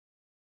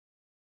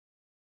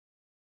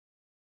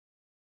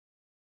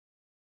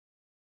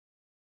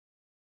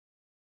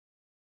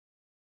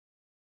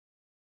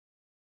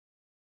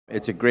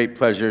It's a great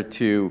pleasure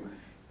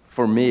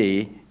for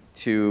me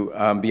to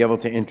be able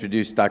to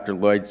introduce Dr.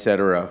 Lloyd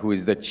Sederer, who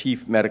is the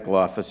Chief Medical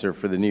Officer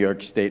for the New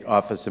York State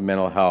Office of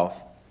Mental Health,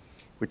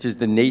 which is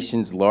the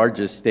nation's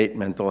largest state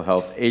mental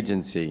health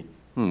agency.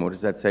 What does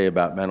that say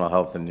about mental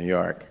health in New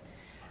York?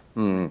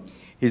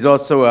 He's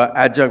also an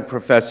adjunct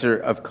professor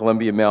of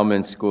Columbia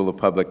Mailman School of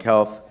Public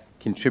Health,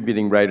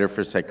 contributing writer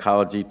for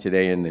Psychology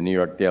Today and the New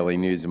York Daily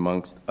News,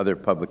 amongst other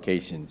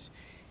publications.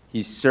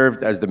 He's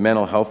served as the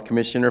Mental Health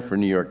Commissioner for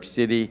New York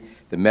City,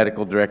 the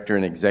Medical Director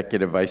and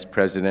Executive Vice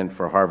President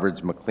for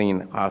Harvard's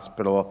McLean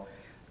Hospital,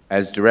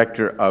 as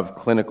Director of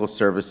Clinical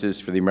Services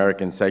for the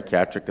American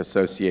Psychiatric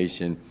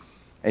Association,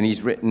 and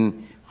he's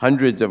written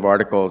hundreds of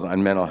articles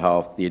on mental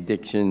health, the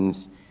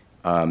addictions,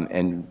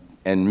 and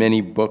many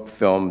book,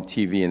 film,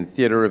 TV, and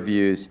theater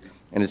reviews,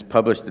 and has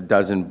published a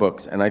dozen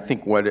books. And I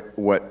think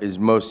what is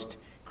most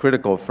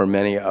critical for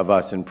many of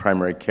us in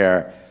primary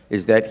care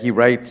is that he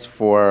writes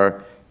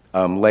for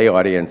lay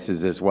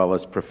audiences as well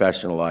as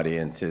professional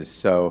audiences.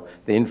 So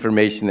the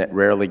information that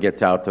rarely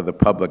gets out to the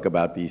public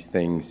about these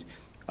things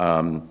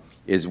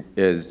is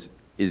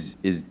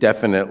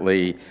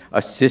definitely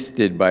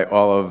assisted by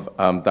all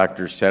of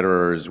Dr.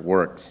 Sederer's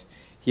works.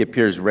 He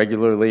appears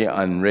regularly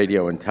on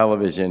radio and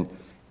television,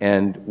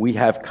 and we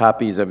have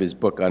copies of his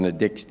book on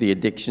The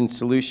Addiction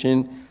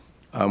Solution,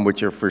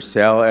 which are for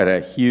sale at a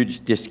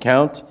huge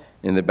discount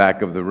in the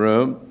back of the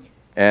room.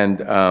 And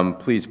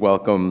please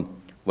welcome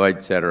Lloyd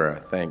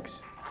Sederer. Thanks.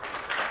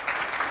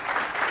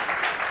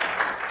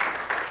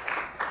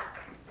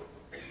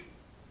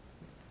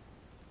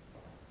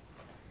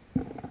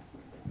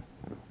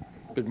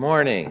 Good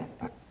morning.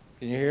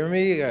 Can you hear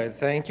me?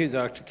 Thank you,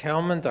 Dr.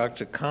 Kelman,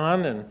 Dr.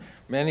 Kahn, and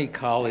many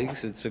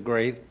colleagues. It's a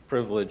great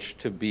privilege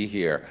to be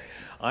here.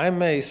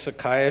 I'm a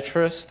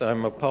psychiatrist,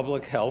 I'm a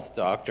public health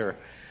doctor,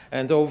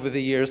 and over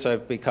the years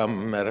I've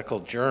become a medical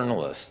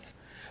journalist.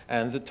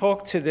 And the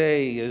talk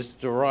today is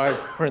derived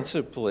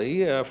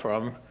principally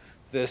from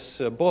this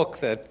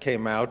book that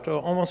came out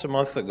almost a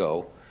month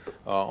ago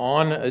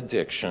on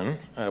addiction,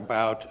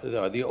 about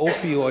the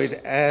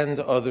opioid and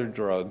other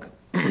drug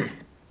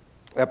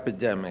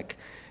epidemic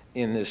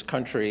in this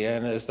country.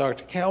 And as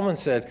Dr. Kelman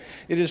said,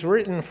 it is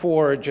written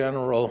for a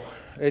general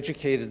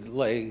educated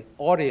lay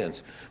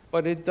audience,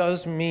 but it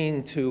does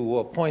mean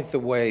to point the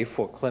way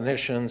for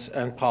clinicians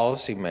and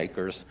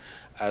policymakers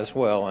as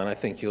well. And I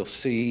think you'll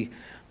see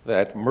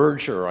that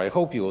merger, I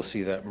hope you will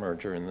see that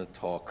merger in the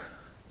talk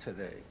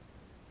today.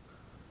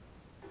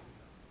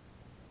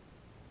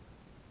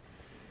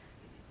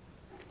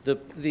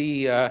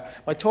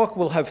 My talk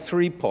will have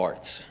three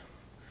parts.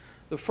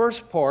 The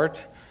first part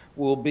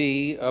will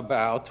be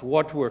about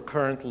what we're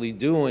currently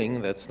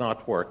doing that's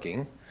not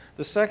working.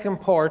 The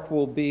second part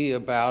will be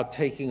about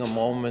taking a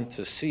moment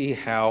to see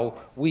how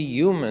we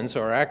humans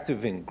are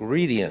active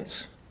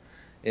ingredients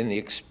in the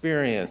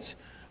experience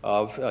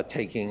of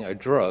taking a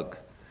drug.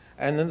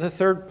 And then the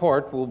third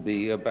part will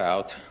be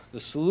about the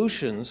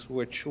solutions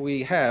which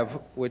we have,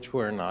 which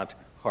we're not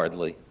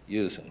hardly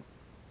using.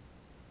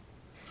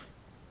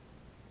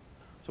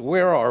 So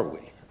where are we?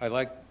 I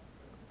like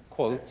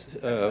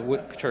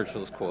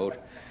Churchill's quote,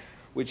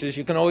 which is,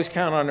 you can always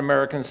count on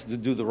Americans to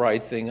do the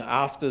right thing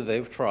after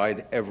they've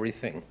tried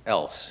everything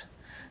else.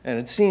 And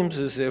it seems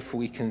as if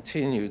we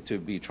continue to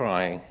be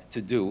trying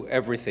to do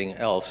everything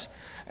else,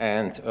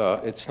 and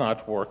it's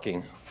not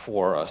working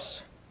for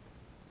us.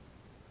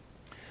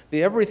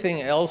 The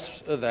everything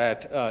else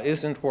that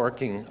isn't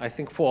working, I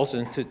think, falls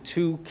into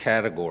two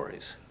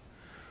categories.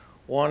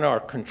 One are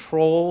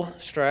control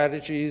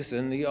strategies,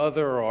 and the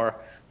other are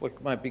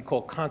what might be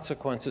called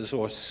consequences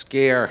or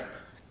scare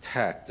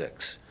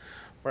tactics.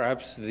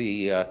 Perhaps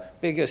the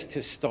biggest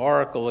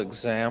historical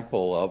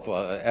example of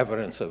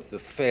evidence of the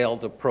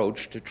failed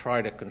approach to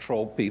try to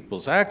control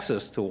people's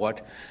access to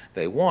what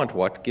they want,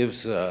 what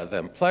gives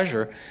them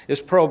pleasure,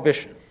 is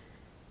prohibition.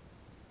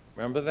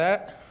 Remember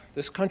that?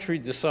 This country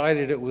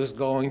decided it was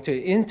going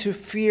to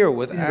interfere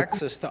with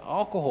access to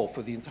alcohol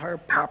for the entire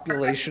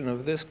population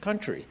of this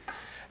country.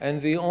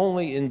 And the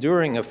only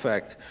enduring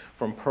effect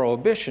from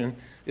prohibition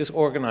is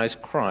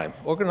organized crime.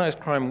 Organized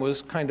crime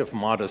was kind of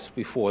modest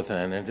before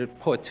then, and it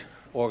put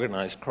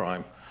organized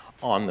crime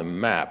on the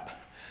map.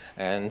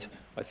 And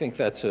I think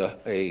that's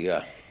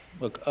a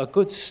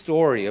good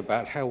story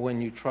about how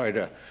when you try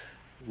to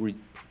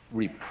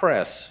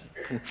repress,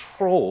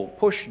 control,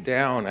 push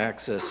down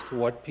access to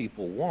what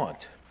people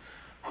want,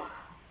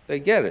 they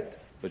get it,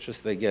 but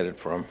just they get it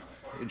from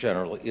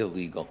generally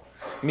illegal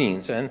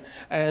means. And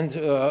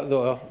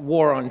the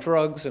war on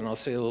drugs, and I'll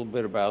say a little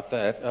bit about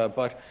that,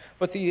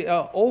 but the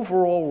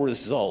overall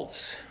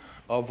results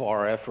of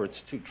our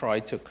efforts to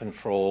try to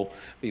control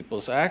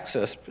people's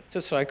access to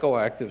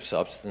psychoactive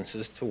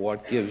substances, to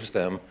what gives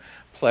them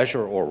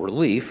pleasure or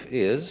relief,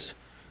 is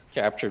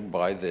captured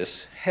by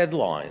this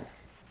headline,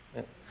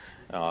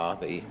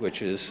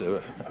 which is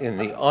in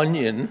The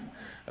Onion,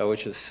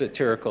 which is a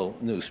satirical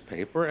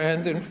newspaper,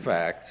 and in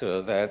fact,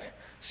 that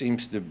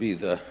seems to be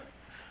the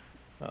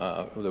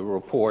the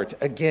report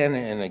again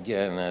and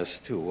again as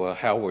to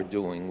how we're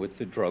doing with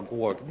the drug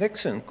war.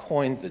 Nixon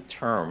coined the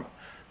term,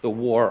 the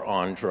war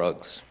on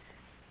drugs.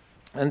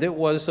 And it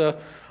was a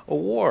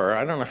war.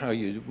 I don't know how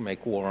you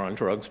make war on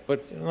drugs,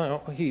 but you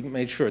know, he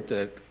made sure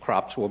that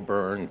crops were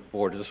burned,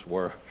 borders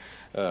were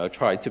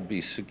tried to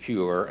be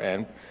secure,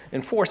 and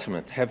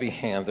enforcement, heavy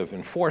hand of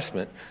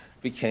enforcement,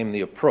 became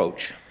the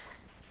approach.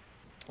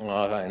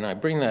 And I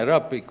bring that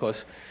up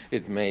because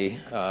it may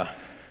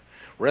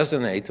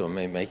resonate or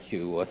may make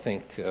you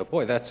think,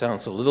 boy, that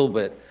sounds a little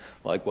bit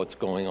like what's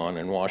going on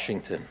in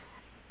Washington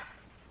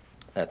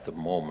at the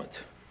moment.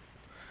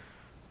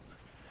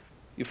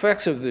 The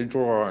effects of the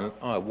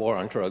war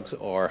on drugs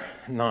are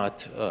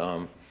not,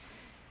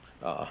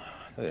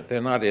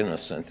 they're not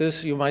innocent.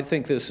 You might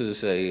think this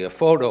is a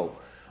photo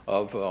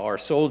of our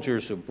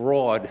soldiers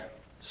abroad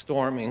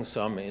storming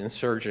some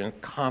insurgent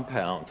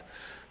compound.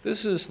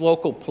 This is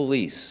local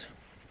police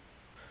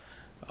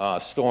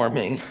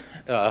storming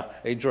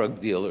a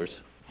drug dealer's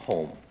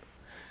home.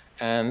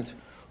 And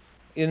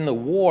in the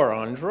war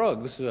on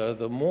drugs,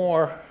 the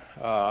more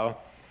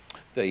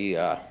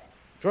the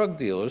drug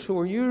dealers, who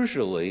are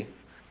usually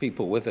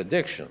people with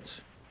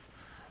addictions,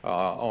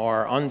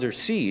 are under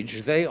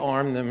siege, they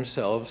arm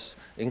themselves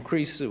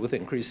with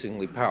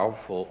increasingly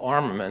powerful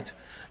armament,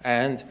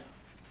 and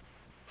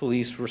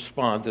police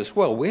respond as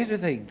well. Where do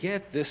they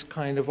get this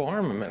kind of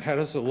armament? How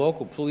does the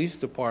local police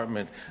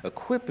department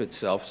equip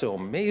itself so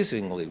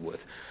amazingly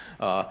with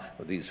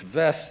these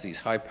vests, these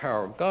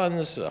high-power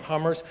guns,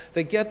 Hummers?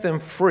 They get them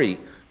free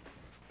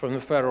from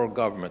the federal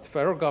government. The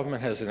federal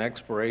government has an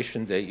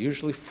expiration date,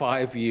 usually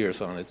 5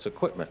 years, on its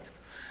equipment.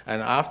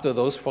 And after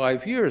those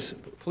 5 years,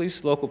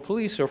 local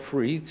police are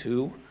free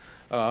to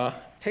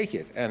take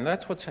it. And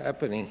that's what's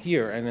happening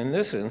here. And in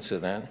this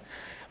incident,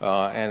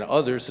 and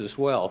others as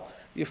well,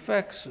 the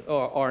effects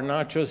are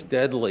not just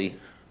deadly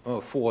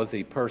for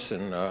the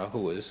person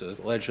who is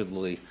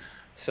allegedly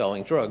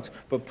selling drugs,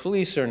 but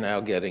police are now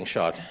getting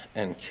shot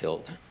and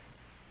killed.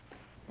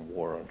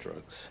 War on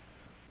drugs.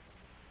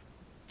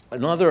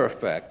 Another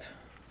effect,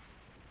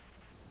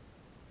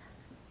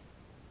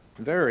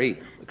 very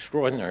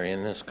extraordinary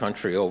in this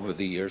country over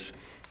the years,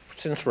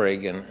 since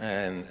Reagan,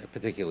 and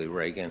particularly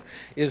Reagan,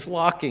 is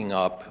locking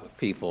up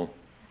people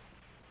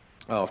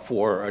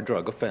for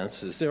drug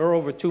offenses. There are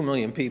over 2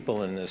 million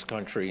people in this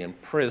country in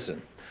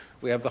prison.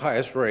 We have the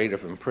highest rate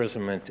of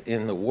imprisonment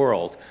in the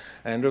world.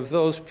 And of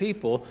those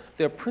people,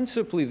 they're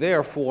principally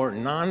there for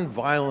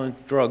nonviolent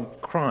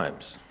drug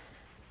crimes.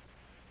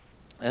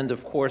 And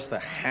of course, the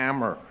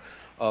hammer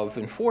of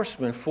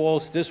enforcement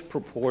falls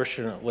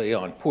disproportionately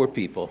on poor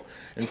people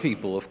and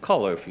people of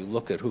color. If you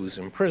look at who's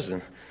in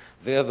prison,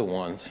 they're the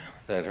ones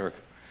that are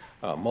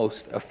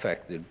most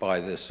affected by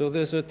this. So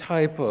there's a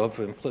type of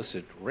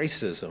implicit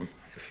racism,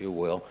 if you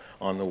will,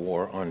 on the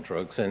war on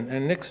drugs.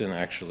 And Nixon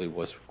actually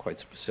was quite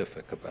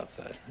specific about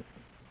that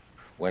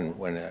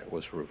when it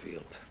was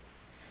revealed.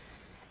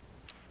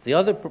 The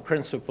other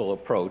principal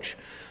approach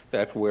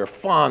that we're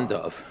fond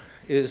of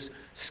is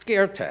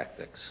scare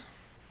tactics.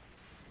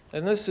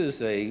 And this is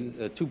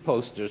two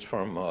posters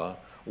from a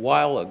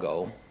while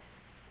ago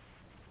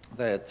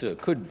that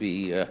could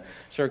be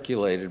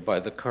circulated by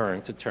the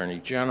current Attorney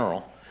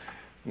General.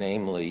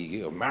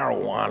 Namely,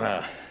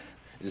 marijuana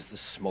is the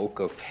smoke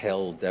of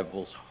hell,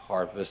 devil's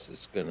harvest,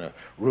 it's going to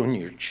ruin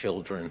your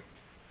children.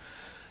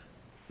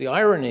 The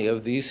irony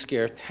of these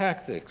scare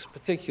tactics,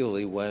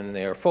 particularly when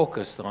they're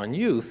focused on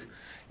youth,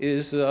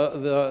 is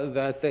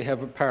that they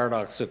have a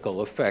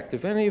paradoxical effect.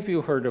 Have any of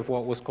you heard of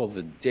what was called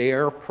the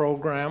DARE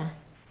program?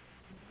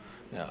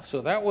 Yeah,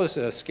 so that was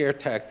a scare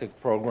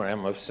tactic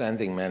program of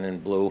sending men in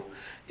blue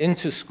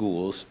into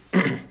schools,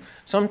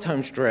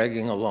 sometimes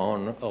dragging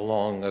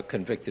along a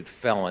convicted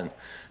felon,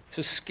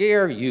 to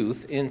scare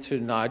youth into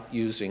not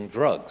using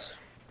drugs.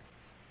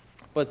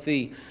 But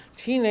the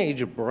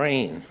teenage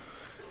brain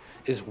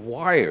is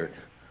wired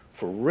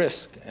for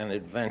risk and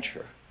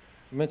adventure.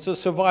 I mean, it's a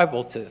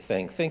survival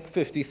thing. Think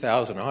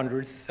 50,000,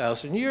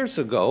 100,000 years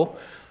ago,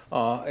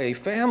 a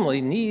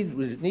family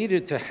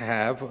needed to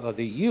have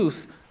the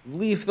youth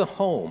leave the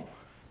home,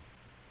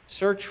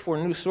 search for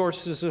new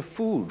sources of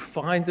food,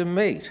 find a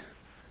mate.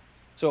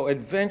 So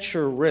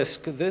adventure,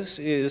 risk, this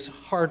is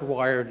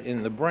hardwired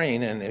in the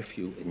brain, and if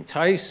you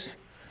entice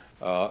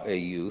a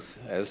youth,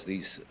 as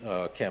these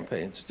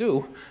campaigns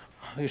do,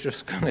 you're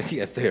just going to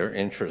get their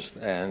interest,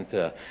 and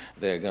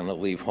they're going to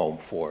leave home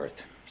for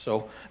it.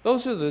 So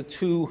those are the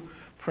two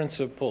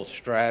principal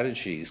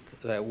strategies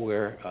that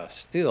we're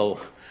still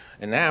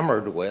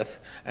enamored with,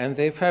 and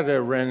they've had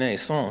a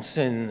renaissance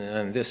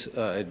in this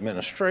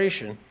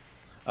administration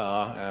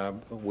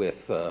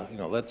with,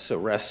 let's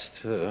arrest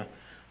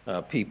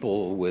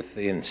people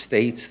within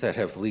states that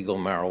have legal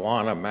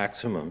marijuana,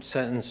 maximum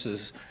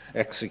sentences,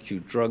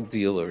 execute drug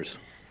dealers.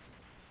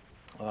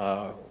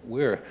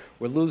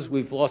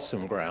 We've lost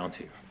some ground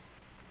here.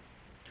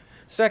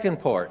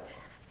 Second part,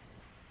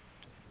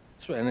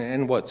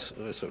 and what's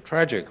so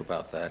tragic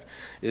about that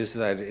is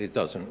that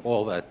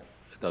all that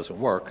doesn't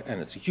work,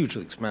 and it's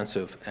hugely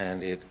expensive,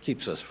 and it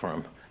keeps us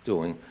from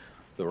doing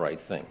the right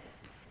thing.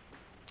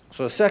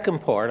 So the second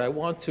part, I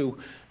want to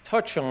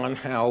touch on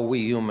how we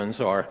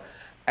humans are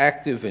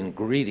active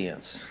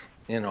ingredients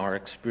in our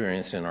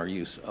experience, in our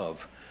use of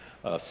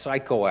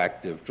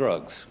psychoactive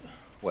drugs,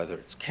 whether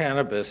it's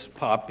cannabis,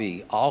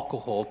 poppy,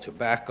 alcohol,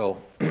 tobacco,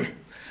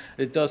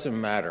 it doesn't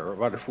matter.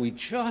 But if we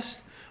just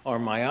are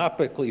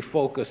myopically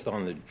focused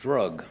on the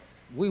drug,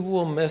 we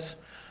will miss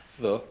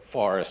the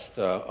forest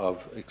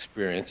of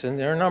experience. And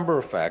there are a number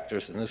of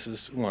factors, and this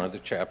is one of the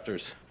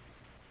chapters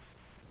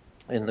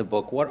in the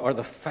book. What are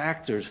the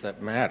factors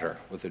that matter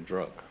with a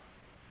drug?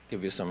 I'll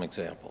give you some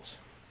examples.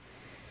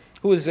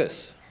 Who is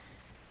this?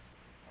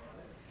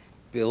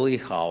 Billie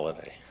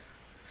Holiday.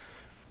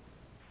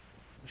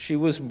 She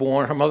was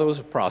born, her mother was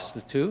a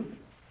prostitute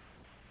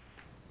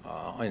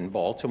in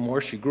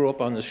Baltimore. She grew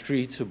up on the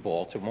streets of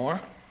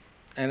Baltimore,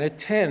 and at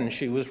 10,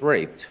 she was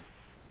raped.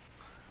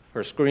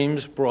 Her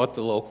screams brought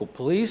the local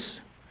police,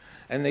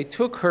 and they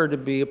took her to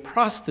be a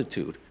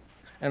prostitute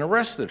and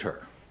arrested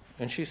her.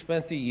 And she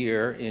spent a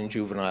year in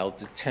juvenile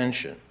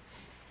detention.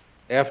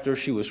 After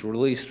she was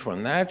released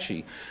from that,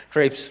 she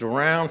traipsed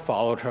around,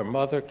 followed her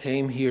mother,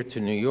 came here to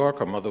New York.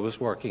 Her mother was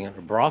working at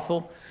a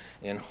brothel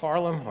in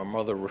Harlem. Her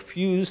mother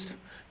refused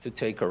to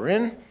take her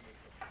in,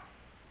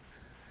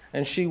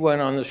 and she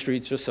went on the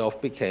streets herself,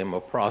 became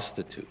a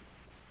prostitute.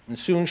 And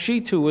soon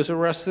she too was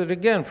arrested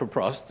again for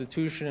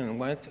prostitution and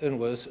went and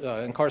was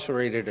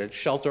incarcerated at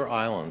Shelter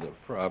Island,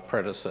 a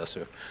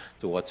predecessor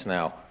to what's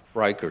now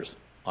Rikers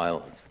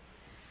Island.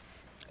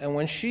 And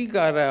when she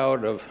got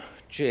out of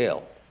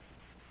jail,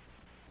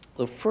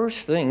 the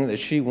first thing that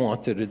she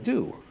wanted to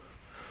do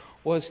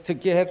was to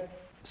get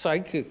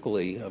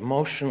psychically,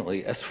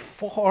 emotionally, as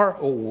far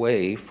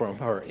away from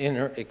her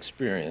inner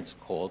experience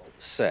called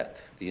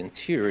set, the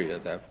interior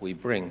that we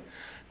bring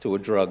to a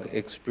drug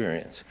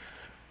experience.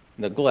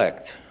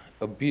 Neglect,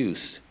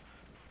 abuse,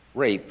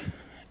 rape,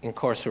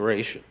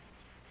 incarceration.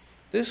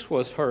 This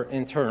was her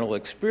internal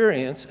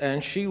experience,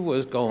 and she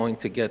was going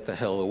to get the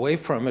hell away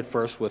from it,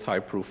 first with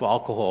high-proof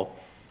alcohol,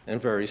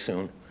 and very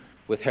soon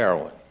with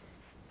heroin.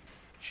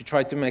 She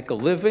tried to make a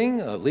living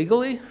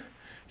legally.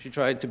 She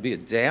tried to be a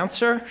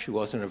dancer. She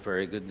wasn't a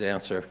very good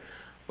dancer,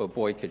 but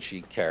boy, could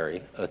she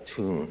carry a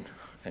tune.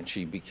 And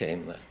she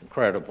became the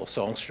incredible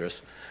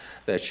songstress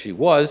that she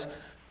was,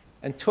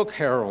 and took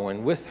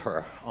heroin with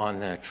her on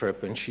that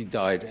trip, and she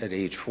died at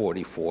age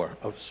 44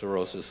 of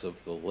cirrhosis of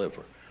the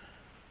liver.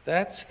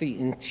 That's the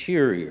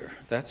interior.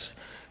 That's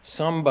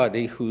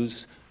somebody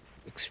whose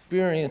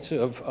experience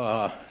of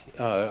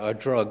a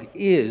drug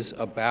is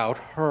about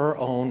her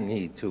own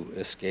need to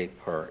escape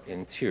her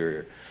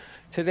interior.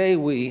 Today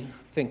we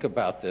think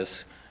about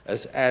this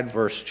as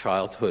adverse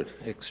childhood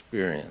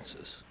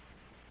experiences,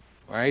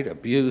 right?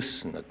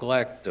 Abuse,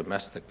 neglect,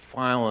 domestic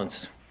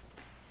violence,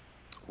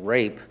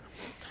 rape,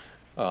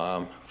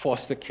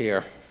 foster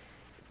care,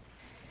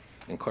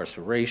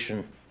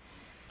 incarceration,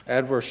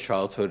 adverse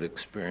childhood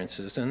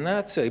experiences, and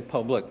that's a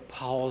public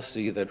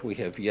policy that we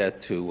have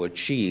yet to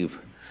achieve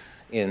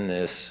in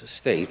this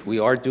state. We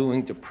are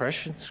doing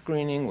depression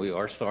screening, we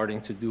are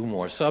starting to do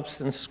more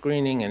substance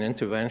screening and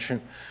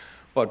intervention,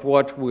 but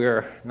what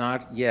we're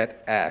not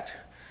yet at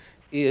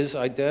is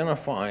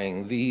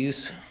identifying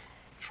these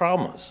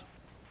traumas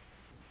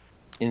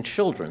in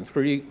children,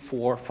 3,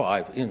 4,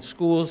 5, in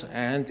schools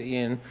and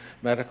in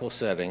medical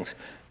settings,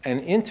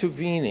 and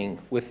intervening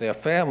with their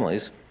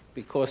families,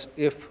 because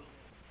if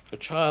a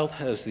child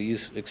has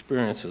these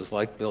experiences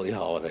like Billie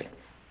Holiday,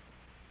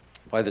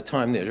 by the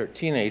time they're a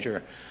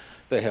teenager,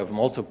 they have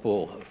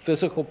multiple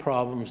physical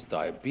problems,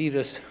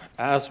 diabetes,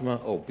 asthma,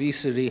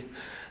 obesity,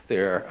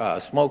 they're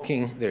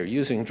smoking, they're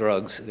using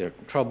drugs, they're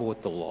in trouble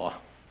with the law.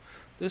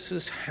 This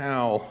is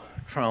how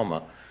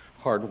trauma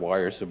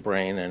hardwires the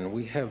brain, and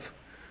we have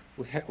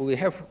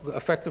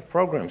effective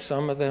programs.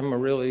 Some of them are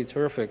really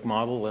terrific,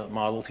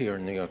 modeled here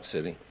in New York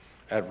City,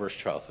 adverse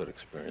childhood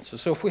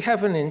experiences. So if we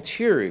have an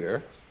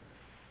interior,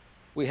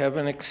 we have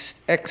an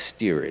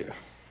exterior.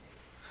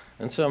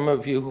 And some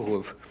of you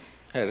who have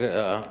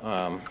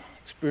had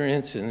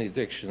experience in the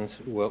addictions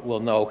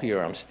will know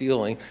here I'm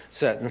stealing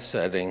Set and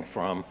Setting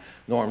from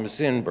Norm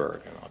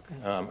Zinberg.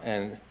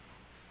 And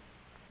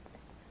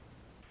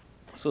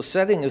so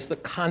setting is the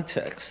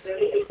context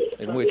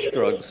in which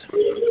drugs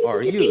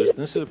are used. And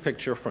this is a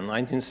picture from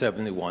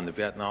 1971, the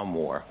Vietnam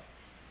War.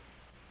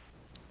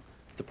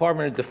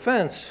 Department of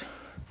Defense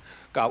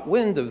got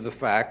wind of the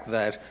fact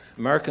that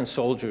American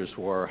soldiers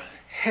were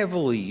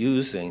heavily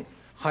using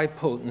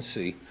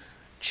high-potency,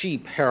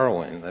 cheap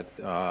heroin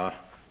that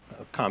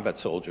combat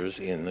soldiers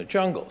in the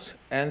jungles.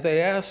 And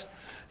they asked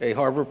a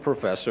Harvard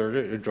professor,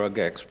 a drug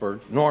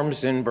expert, Norm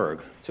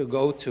Zinberg, to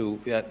go to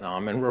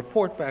Vietnam and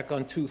report back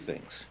on two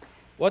things.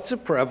 What's the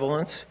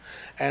prevalence,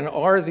 and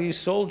are these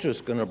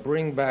soldiers going to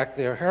bring back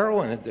their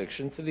heroin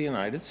addiction to the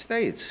United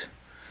States,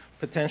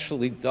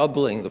 potentially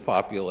doubling the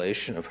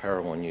population of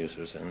heroin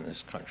users in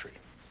this country?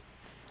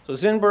 So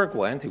Zinberg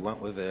went, he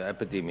went with an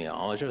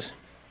epidemiologist,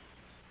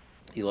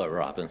 Eli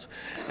Robbins,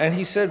 and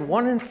he said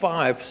 1 in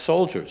 5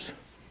 soldiers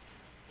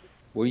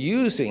were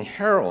using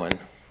heroin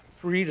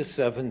 3 to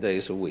 7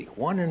 days a week,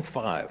 1 in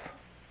 5.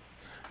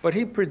 But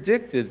he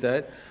predicted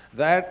that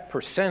that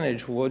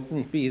percentage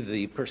wouldn't be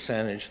the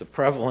percentage, the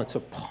prevalence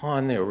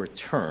upon their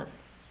return.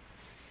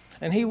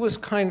 And he was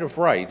kind of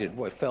right. It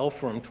fell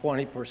from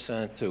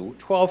 20% to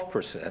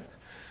 12%.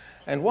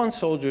 And one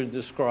soldier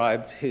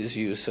described his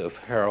use of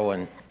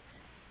heroin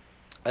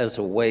as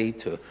a way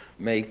to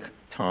make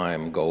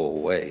time go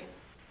away.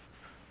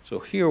 So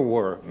here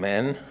were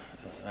men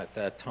at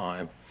that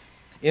time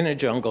in a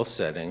jungle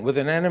setting with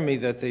an enemy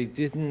that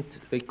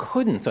they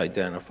couldn't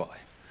identify,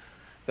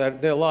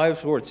 that their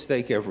lives were at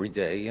stake every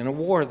day in a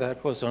war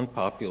that was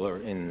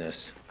unpopular in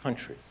this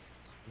country.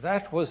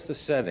 That was the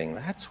setting.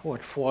 That's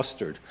what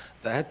fostered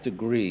that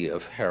degree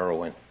of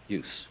heroin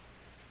use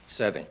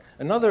setting.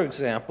 Another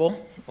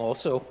example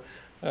also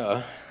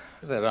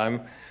that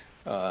I'm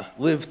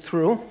lived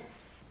through,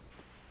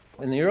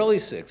 in the early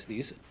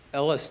 60s,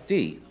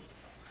 LSD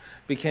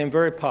became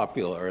very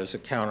popular as a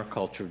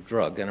counterculture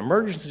drug. And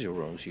emergency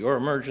rooms, your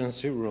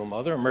emergency room,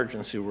 other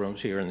emergency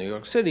rooms here in New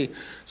York City,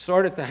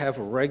 started to have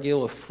a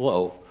regular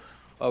flow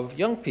of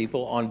young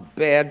people on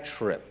bad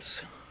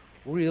trips,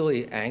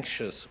 really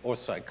anxious or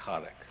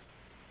psychotic.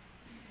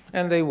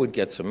 And they would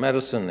get some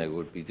medicine, they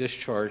would be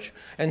discharged,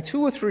 and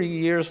 2 or 3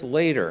 years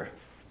later,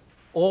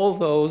 all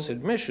those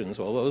admissions,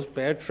 all those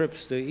bad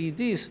trips to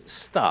EDs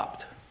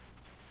stopped.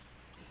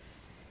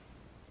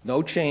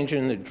 No change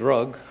in the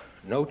drug,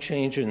 no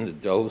change in the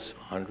dose,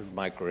 100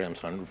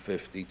 micrograms,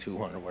 150,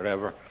 200,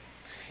 whatever.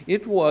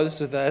 It was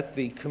that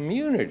the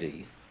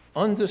community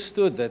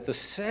understood that the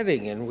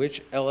setting in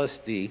which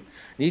LSD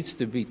needs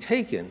to be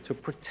taken to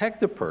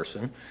protect a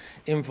person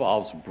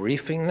involves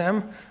briefing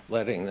them,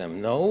 letting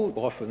them know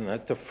often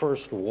that the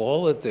first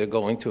wall that they're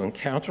going to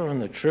encounter on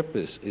the trip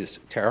is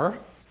terror.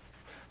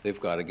 They've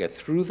got to get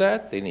through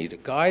that. They need a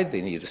guide.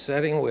 They need a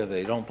setting where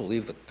they don't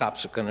believe the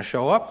cops are going to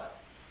show up.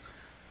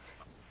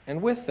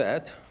 And with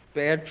that,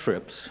 bad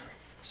trips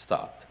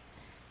stopped.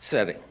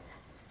 Setting.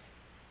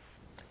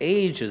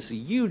 Age is a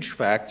huge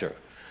factor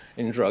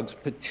in drugs,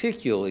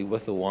 particularly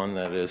with the one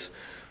that is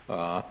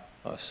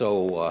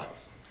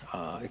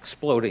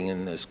exploding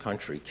in this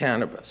country,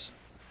 cannabis.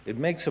 It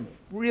makes a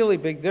really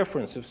big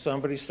difference if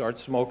somebody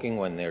starts smoking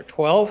when they're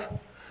 12,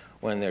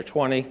 when they're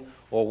 20,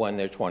 or when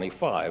they're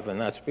 25. And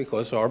that's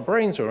because our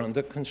brains are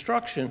under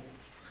construction.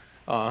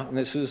 And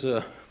this is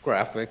a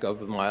graphic of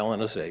the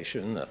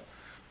myelinization,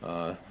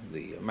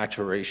 the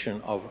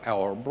maturation of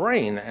our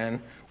brain.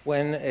 And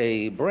when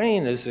a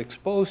brain is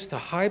exposed to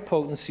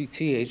high-potency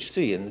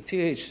THC, and the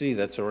THC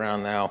that's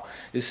around now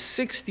is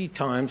 60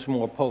 times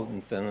more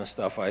potent than the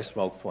stuff I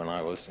smoked when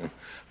I was in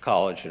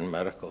college and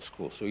medical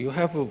school. So you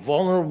have a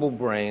vulnerable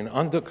brain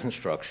under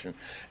construction,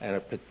 and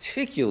a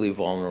particularly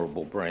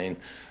vulnerable brain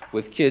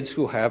with kids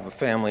who have a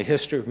family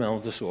history of mental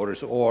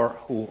disorders or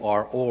who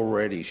are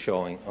already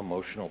showing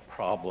emotional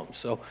problems.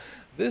 So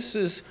this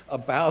is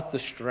about the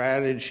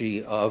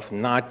strategy of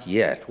not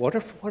yet. What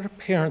do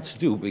parents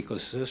do?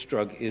 Because this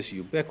drug is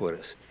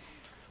ubiquitous.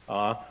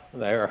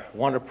 Their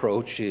one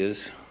approach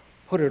is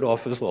put it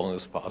off as long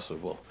as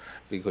possible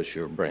because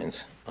your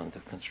brain's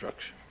under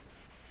construction.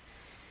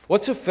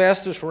 What's the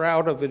fastest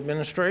route of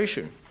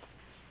administration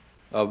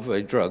of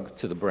a drug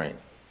to the brain?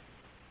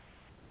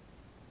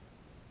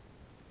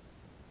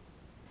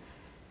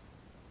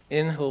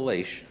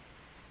 Inhalation.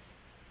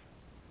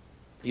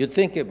 You'd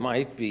think it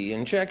might be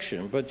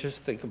injection, but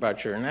just think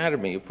about your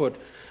anatomy. You put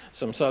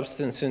some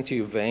substance into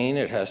your vein,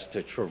 it has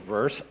to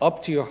traverse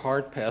up to your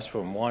heart, pass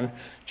from one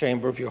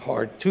chamber of your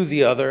heart to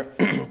the other,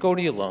 go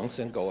to your lungs,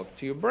 and go up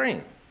to your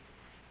brain.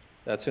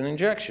 That's an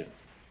injection.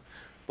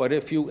 But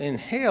if you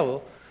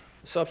inhale,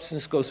 the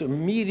substance goes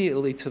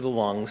immediately to the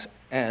lungs,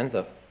 and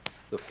the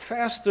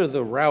faster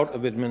the route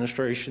of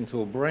administration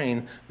to a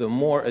brain, the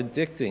more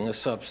addicting a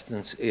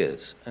substance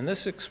is. And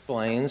this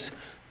explains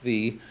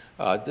the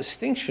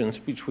distinctions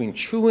between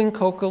chewing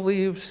coca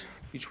leaves,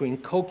 between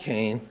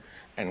cocaine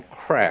and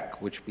crack,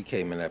 which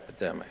became an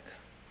epidemic.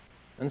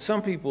 And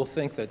some people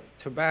think that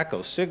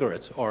tobacco,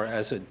 cigarettes, are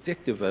as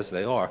addictive as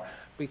they are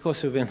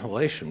because of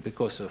inhalation,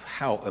 because of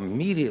how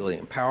immediately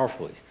and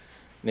powerfully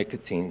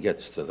nicotine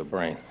gets to the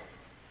brain.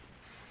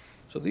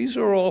 So these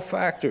are all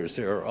factors.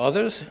 There are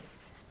others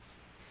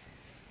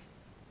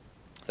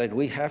that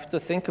we have to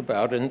think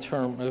about in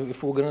terms of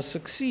if we're going to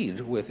succeed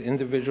with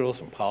individuals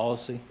and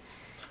policy.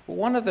 But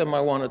one of them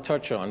I want to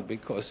touch on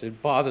because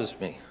it bothers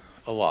me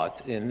a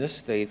lot in this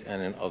state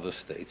and in other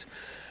states,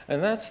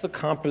 and that's the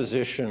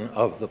composition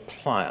of the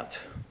plant.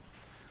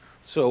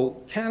 So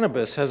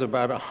cannabis has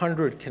about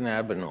 100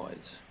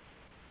 cannabinoids.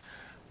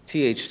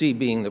 THC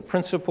being the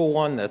principal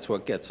one, that's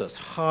what gets us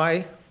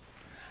high.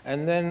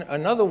 And then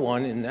another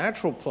one in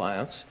natural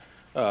plants,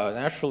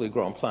 naturally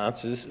grown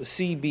plants, is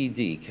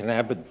CBD,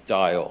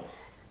 cannabidiol.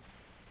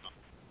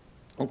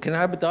 And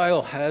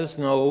cannabidiol has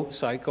no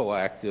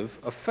psychoactive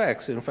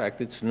effects. In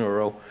fact, it's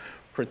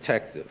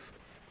neuroprotective.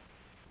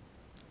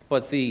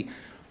 But the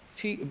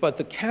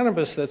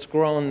cannabis that's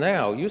grown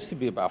now used to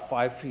be about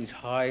 5 feet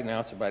high.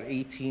 Now it's about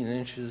 18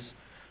 inches,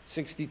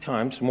 60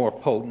 times more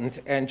potent,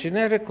 and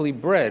genetically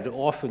bred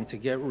often to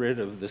get rid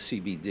of the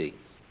CBD.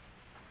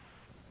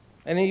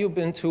 Any of you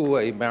been to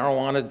a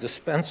marijuana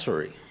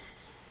dispensary?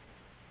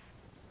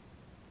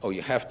 Oh,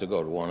 you have to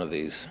go to one of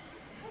these.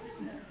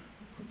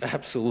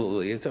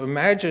 Absolutely.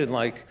 Imagine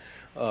like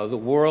the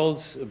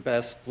world's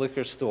best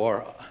liquor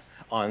store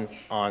on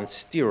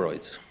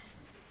steroids.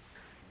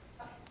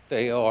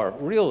 They are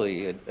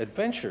really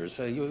adventures.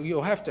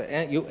 You have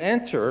to, you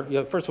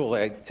enter, first of all,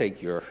 they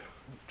take your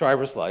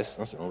driver's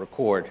license and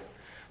record.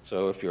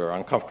 So if you're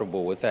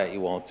uncomfortable with that,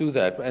 you won't do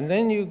that. And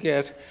then you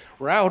get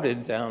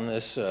routed down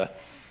this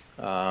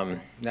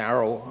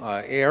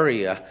narrow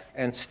area,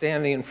 and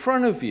standing in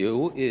front of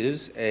you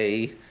is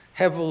a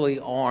heavily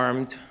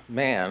armed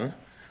man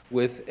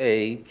with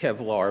a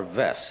Kevlar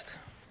vest.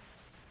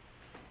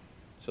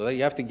 So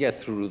you have to get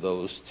through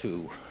those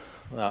two.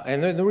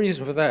 And the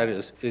reason for that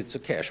is it's a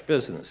cash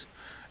business.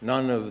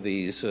 None of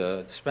these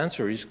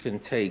dispensaries can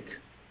take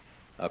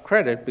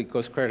credit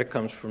because credit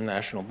comes from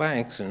national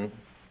banks, and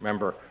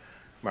remember,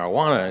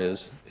 marijuana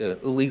is an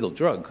illegal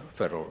drug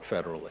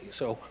federally.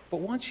 So,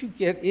 but once you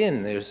get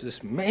in, there's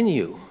this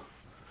menu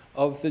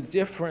of the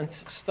different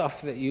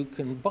stuff that you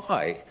can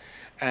buy.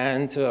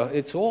 And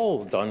it's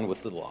all done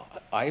with little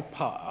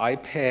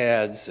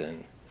iPads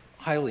and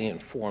highly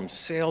informed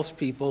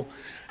salespeople.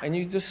 And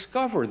you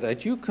discover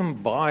that you can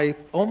buy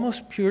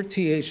almost pure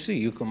THC.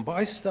 You can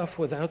buy stuff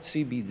without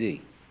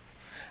CBD.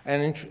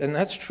 And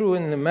that's true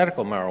in the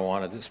medical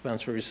marijuana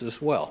dispensaries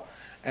as well.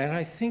 And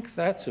I think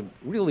that's a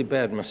really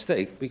bad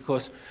mistake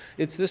because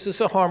this is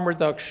a harm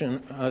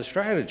reduction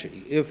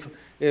strategy.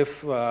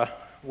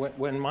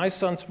 When my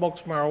son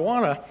smokes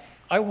marijuana,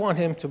 I want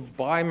him to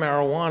buy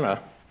marijuana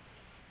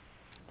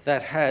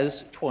that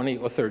has 20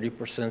 or 30%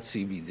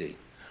 CBD.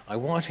 I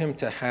want him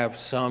to have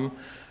some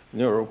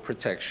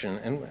neuroprotection,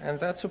 and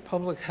that's a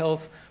public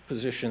health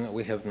position that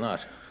we have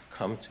not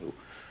come to.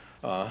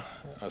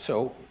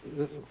 So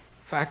the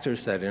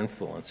factors that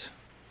influence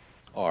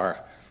are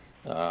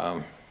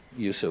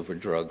use of a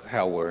drug,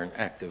 how we're an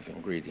active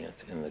ingredient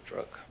in the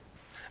drug.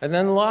 And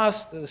then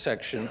last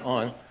section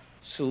on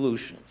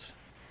solutions.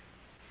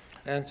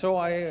 And so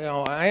I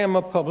am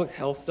a public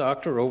health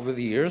doctor over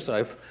the years.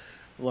 I've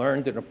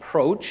learned an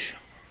approach,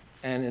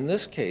 and in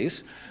this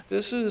case,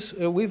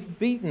 we've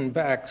beaten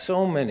back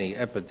so many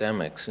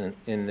epidemics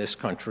in this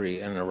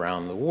country and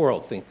around the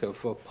world. Think of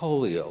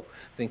polio,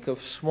 think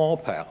of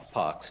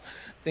smallpox,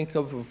 think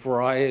of a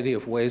variety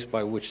of ways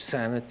by which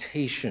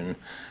sanitation,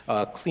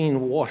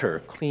 clean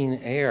water, clean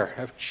air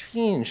have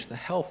changed the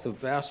health of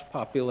vast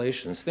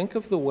populations. Think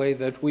of the way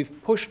that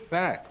we've pushed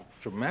back,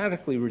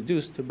 dramatically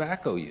reduced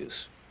tobacco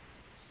use.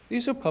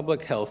 These are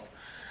public health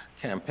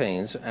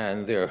campaigns,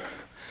 and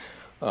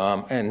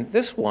and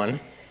this one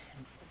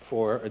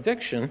for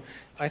addiction,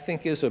 I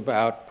think, is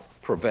about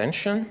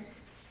prevention,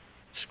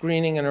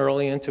 screening and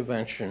early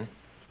intervention,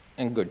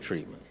 and good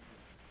treatment.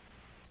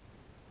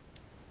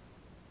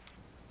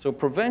 So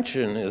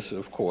prevention is,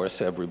 of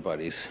course,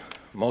 everybody's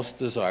most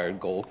desired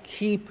goal.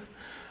 Keep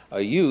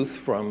a youth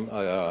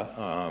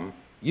from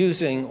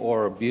using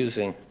or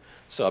abusing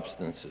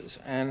substances.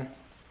 And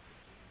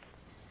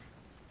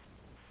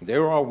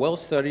there are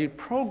well-studied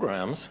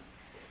programs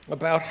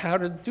about how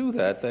to do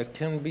that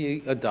can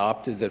be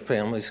adopted, that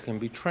families can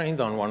be trained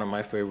on. One of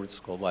my favorites is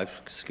called Life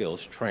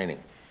Skills Training.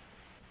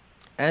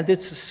 And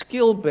it's a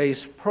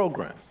skill-based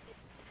program.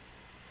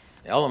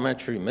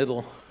 Elementary,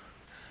 middle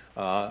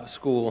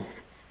school.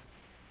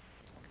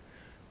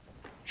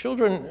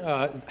 Children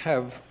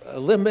have a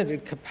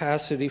limited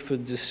capacity for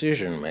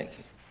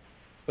decision-making,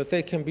 but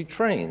they can be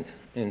trained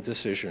in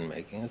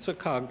decision-making. It's a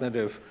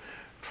cognitive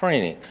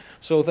training,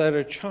 so that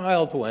a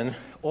child, when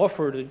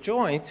offered a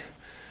joint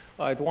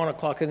at 1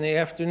 o'clock in the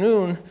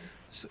afternoon,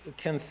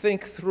 can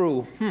think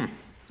through,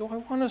 do I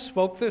want to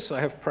smoke this?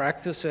 I have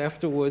practice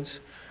afterwards.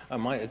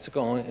 Is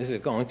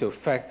it going to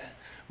affect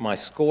my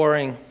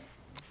scoring?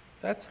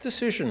 That's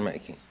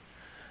decision-making.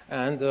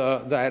 And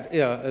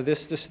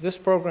this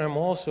program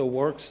also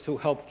works to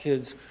help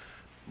kids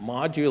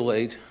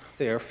modulate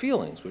their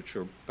feelings, which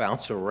are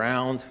bounce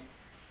around,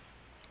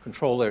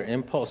 control their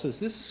impulses.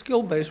 This is a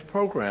skill-based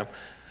program.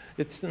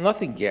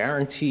 Nothing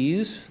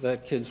guarantees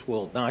that kids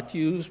will not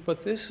use,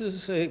 but this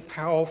is a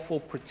powerful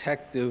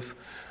protective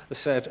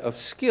set of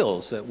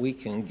skills that we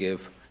can give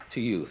to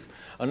youth.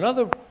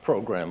 Another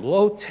program,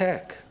 low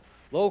tech,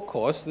 low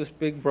cost, this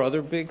big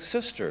brother, big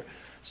sister.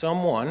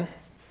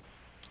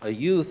 A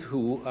youth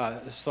who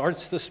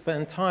starts to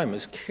spend time,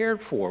 is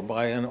cared for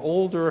by an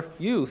older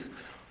youth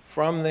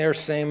from their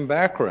same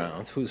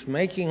background, who's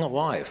making a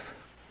life.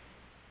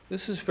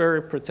 This is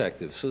very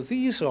protective. So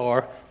these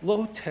are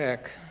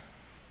low-tech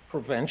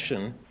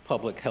prevention,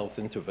 public health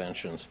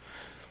interventions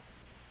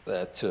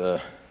that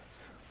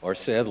are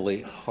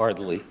sadly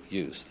hardly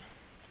used.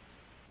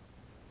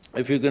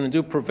 If you're going to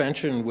do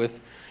prevention with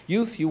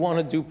youth, you want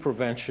to do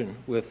prevention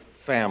with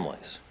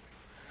families.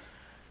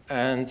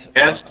 And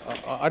yes.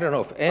 I don't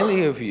know if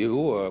any of you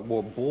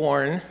were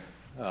born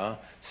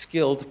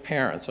skilled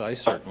parents. I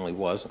certainly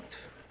wasn't.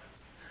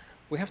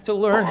 We have to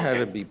learn how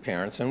to be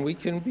parents, and we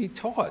can be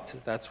taught.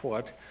 That's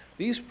what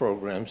these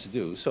programs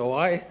do. So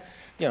I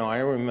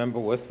remember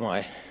with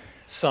my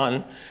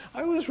son,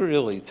 I was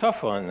really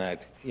tough on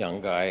that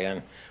young guy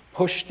and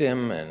pushed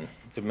him and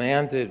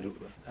demanded,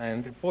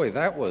 and boy,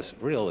 that was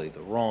really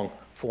the wrong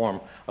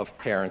form of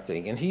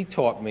parenting. And he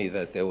taught me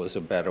that there was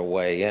a better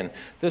way, and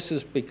this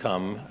has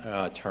become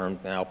termed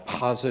now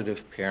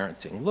positive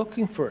parenting,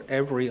 looking for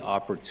every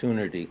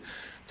opportunity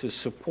to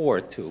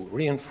support, to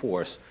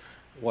reinforce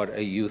what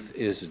a youth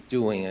is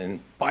doing,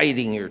 and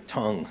biting your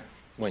tongue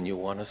when you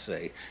want to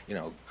say, you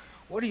know,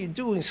 what are you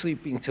doing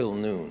sleeping till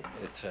noon,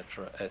 et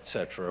cetera, et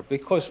cetera.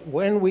 Because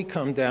when we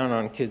come down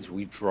on kids,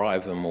 we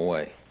drive them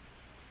away.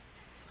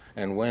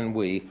 And when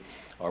we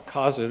are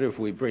positive,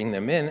 we bring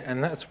them in,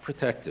 and that's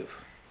protective.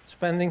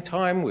 Spending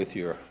time with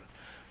your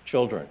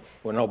children.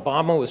 When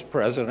Obama was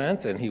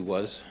president and he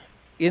was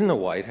in the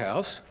White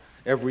House,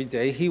 every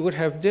day he would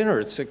have dinner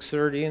at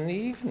 6:30 in the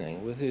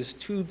evening with his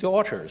 2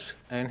 daughters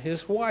and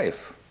his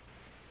wife.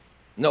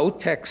 No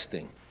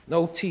texting,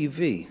 no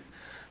TV.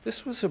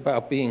 This was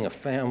about being a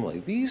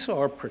family. These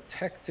are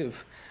protective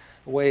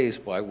ways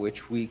by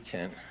which we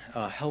can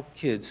help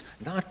kids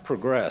not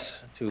progress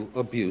to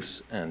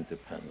abuse and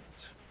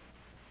dependence.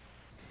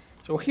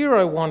 So here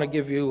I want to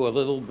give you a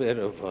little bit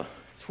of a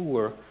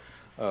tour,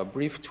 a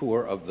brief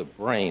tour of the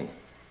brain,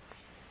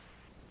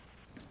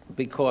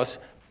 because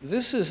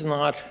this is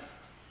not,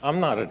 I'm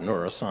not a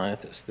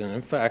neuroscientist, and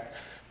in fact,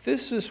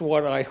 this is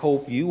what I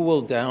hope you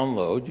will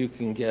download. You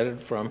can get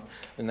it from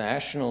the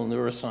National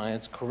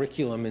Neuroscience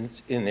Curriculum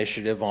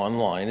Initiative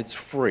online. It's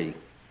free,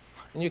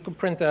 and you can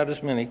print out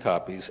as many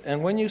copies.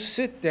 And when you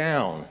sit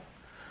down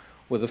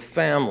with a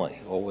family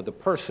or with a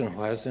person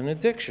who has an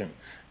addiction,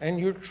 and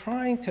you're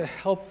trying to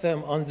help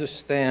them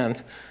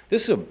understand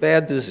this is a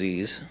bad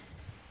disease,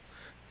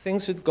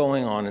 things are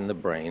going on in the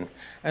brain,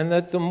 and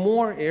that the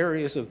more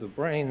areas of the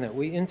brain that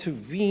we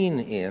intervene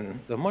in,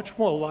 the much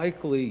more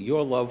likely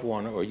your loved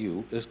one or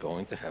you is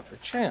going to have a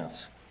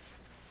chance.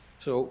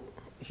 So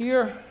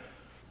here,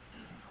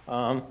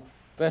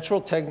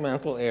 ventral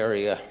tegmental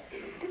area,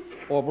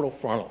 orbital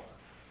frontal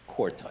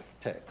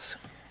cortex.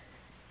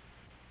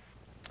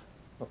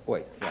 Oh,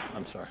 wait, yeah,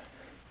 I'm sorry.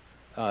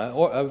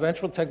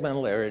 Ventral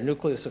tegmental area,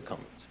 nucleus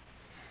accumbens.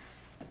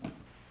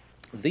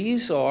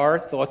 These are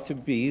thought to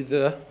be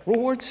the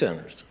reward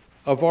centers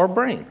of our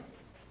brain.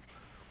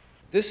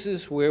 This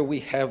is where we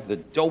have the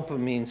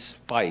dopamine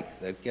spike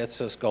that gets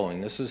us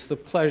going. This is the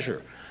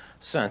pleasure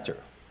center.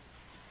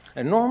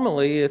 And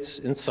normally it's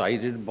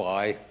incited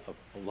by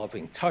a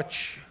loving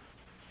touch,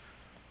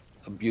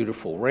 a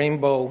beautiful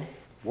rainbow,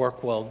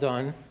 work well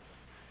done,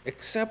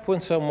 except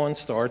when someone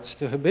starts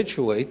to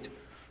habituate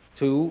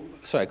to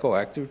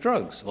psychoactive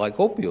drugs like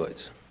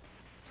opioids.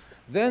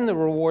 Then the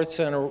reward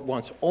center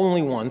wants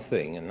only one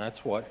thing, and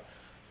that's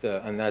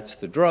that's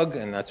the drug,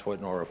 and that's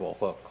what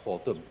Norval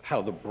called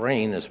how the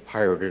brain is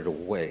pirated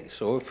away.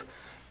 So if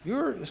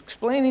you're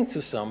explaining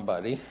to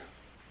somebody,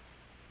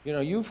 you know,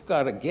 you've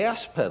got a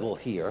gas pedal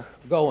here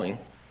going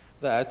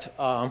that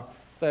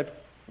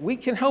we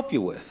can help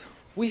you with.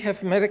 We have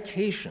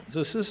medications.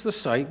 This is the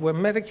site where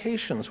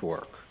medications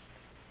work.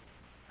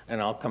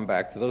 And I'll come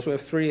back to those. We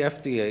have 3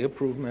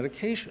 FDA-approved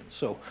medications.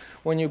 So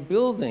when you're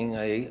building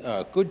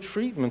a good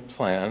treatment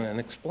plan and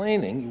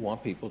explaining, you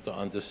want people to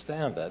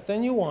understand that.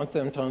 Then you want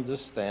them to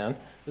understand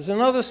there's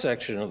another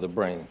section of the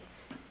brain,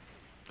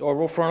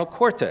 orbital frontal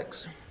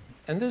cortex.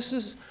 And this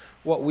is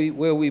where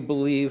we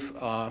believe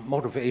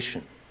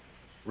motivation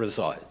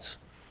resides.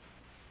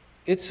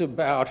 It's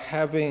about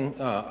having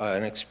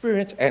an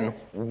experience and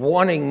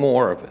wanting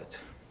more of it.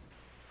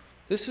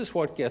 This is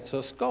what gets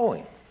us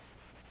going.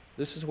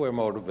 This is where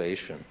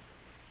motivation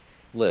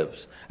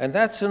lives. And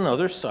that's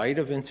another site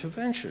of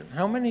intervention.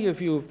 How many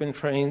of you have been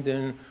trained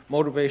in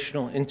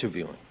motivational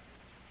interviewing?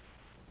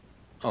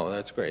 Oh,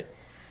 that's great.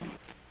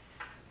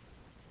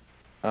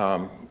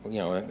 You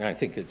know, and I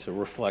think it's a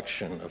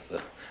reflection of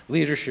the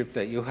leadership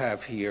that you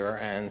have here.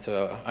 And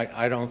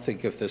I don't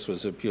think if this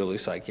was a purely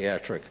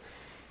psychiatric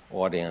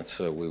audience,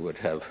 we would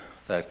have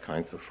that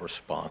kind of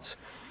response.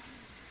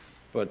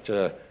 But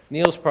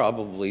Neil's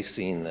probably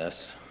seen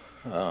this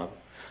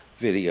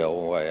video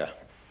where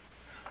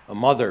a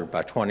mother,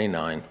 about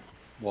 29,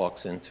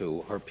 walks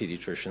into her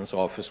pediatrician's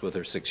office with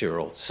her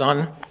 6-year-old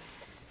son.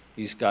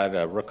 He's got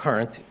a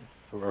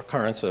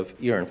recurrence of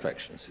ear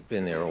infections. He's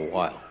been there a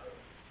while.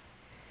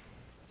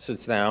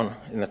 Sits down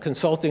in the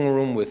consulting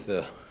room with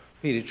the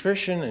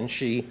pediatrician, and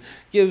she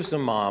gives the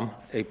mom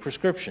a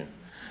prescription.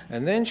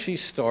 And then she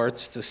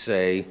starts to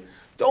say,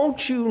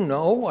 "Don't you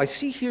know, I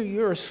see here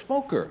you're a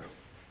smoker.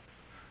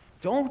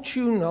 Don't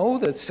you know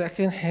that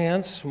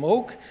secondhand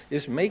smoke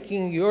is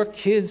making your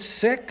kids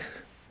sick?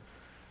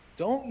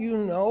 Don't you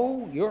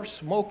know your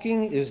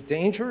smoking is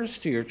dangerous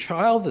to your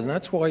child and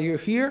that's why you're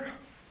here?"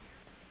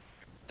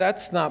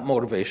 That's not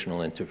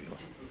motivational interviewing.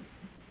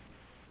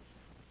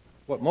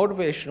 What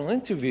motivational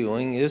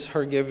interviewing is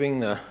her giving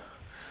the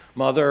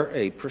mother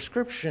a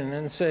prescription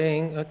and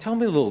saying, "Tell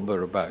me a little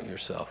bit about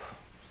yourself."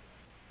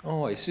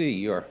 "Oh, I see,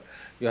 you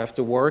have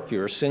to work,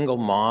 you're a single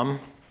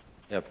mom.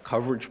 You have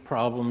coverage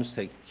problems,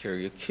 taking care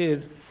of your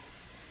kid.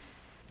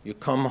 You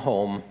come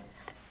home,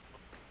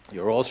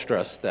 you're all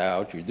stressed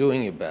out, you're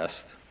doing your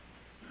best.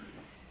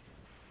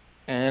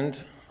 and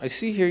I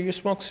see here you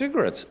smoke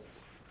cigarettes.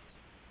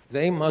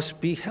 They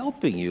must be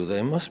helping you.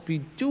 They must be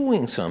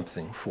doing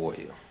something for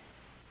you.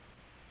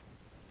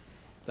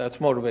 That's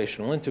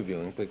motivational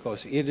interviewing,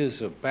 because it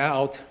is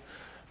about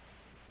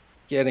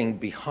getting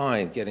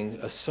behind,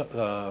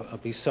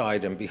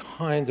 beside and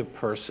behind a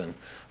person,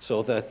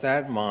 so that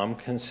that mom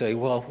can say,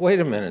 well, wait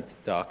a minute,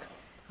 doc,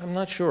 I'm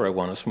not sure I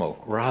want to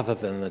smoke, rather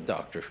than the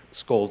doctor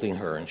scolding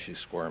her and she's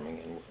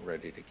squirming and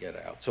ready to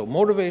get out. So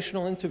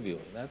motivational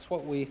interviewing, that's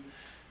what we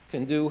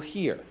can do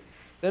here.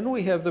 Then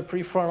we have the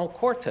prefrontal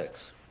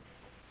cortex.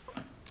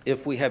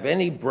 If we have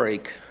any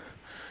brake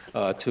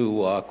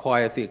to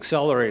quiet the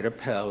accelerator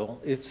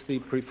pedal, it's the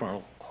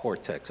prefrontal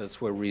cortex.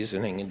 That's where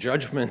reasoning and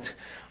judgment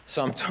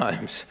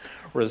sometimes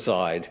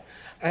reside.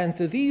 And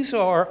these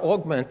are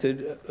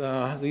augmented,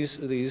 these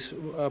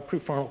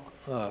prefrontal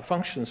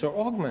functions are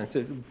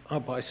augmented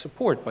by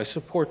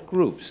support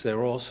groups.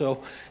 They're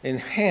also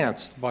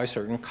enhanced by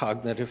certain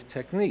cognitive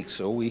techniques.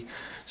 So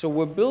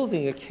we're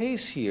building a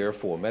case here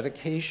for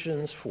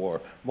medications,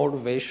 for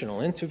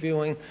motivational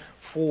interviewing,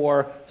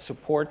 for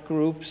support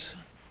groups,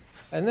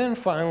 and then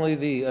finally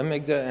the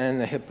amygdala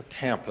and the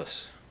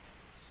hippocampus.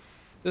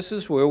 This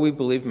is where we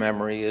believe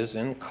memory is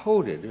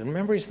encoded. And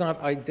memory is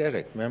not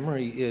eidetic.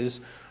 Memory is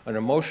an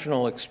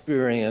emotional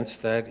experience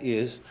that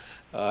is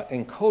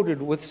encoded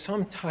with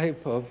some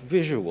type of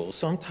visual,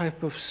 some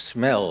type of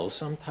smell,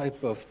 some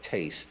type of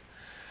taste.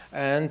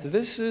 And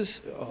this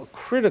is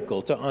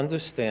critical to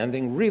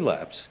understanding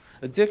relapse.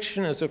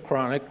 Addiction is a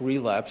chronic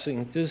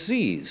relapsing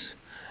disease.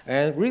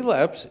 And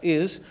relapse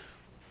is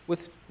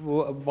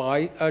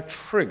by a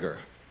trigger.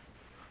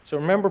 So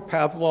remember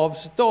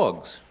Pavlov's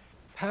dogs.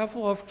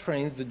 Pavlov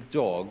trained the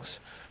dogs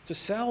to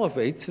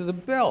salivate to the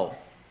bell,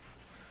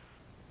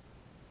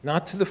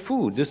 not to the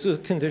food. This is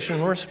a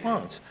conditioned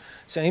response.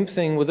 Same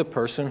thing with a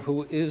person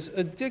who is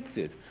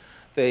addicted.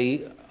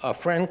 A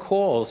friend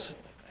calls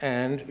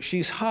and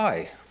she's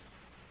high,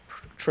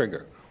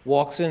 trigger.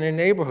 Walks in a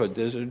neighborhood,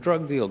 there's a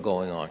drug deal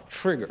going on,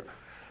 trigger.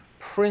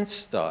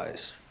 Prince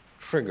dies,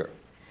 trigger.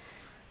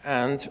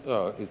 And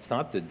it's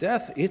not the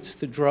death, it's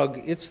the drug,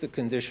 it's the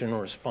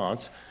conditioned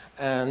response.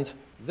 And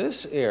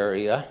this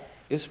area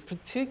is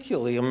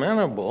particularly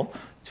amenable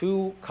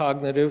to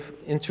cognitive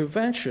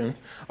intervention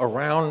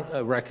around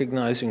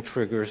recognizing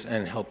triggers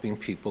and helping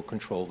people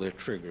control their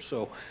triggers.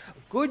 So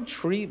good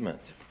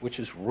treatment, which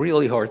is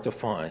really hard to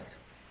find,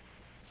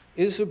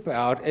 is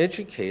about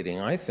educating,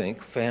 I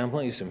think,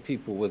 families and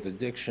people with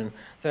addiction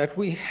that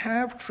we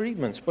have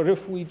treatments, but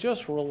if we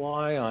just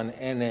rely on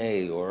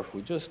NA or if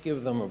we just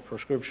give them a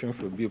prescription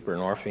for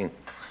buprenorphine,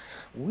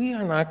 we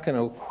are not going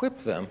to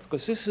equip them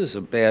because this is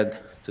a bad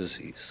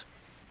disease.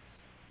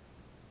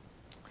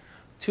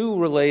 Two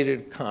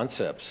related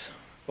concepts,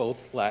 both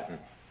Latin.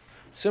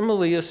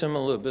 Similia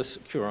similibus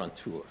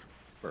curantur,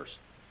 first.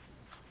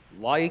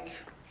 Like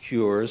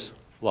cures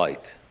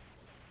like.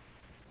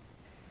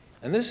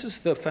 And this is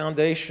the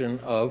foundation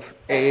of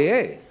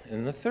AA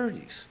in the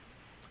 30s.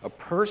 A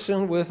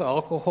person with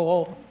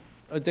alcohol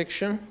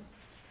addiction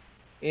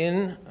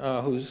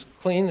who's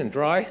clean and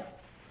dry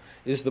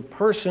is the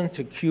person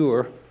to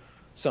cure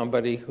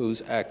somebody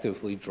who's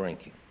actively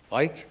drinking.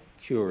 Like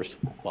cures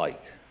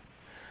like.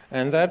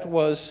 And that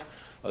was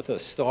the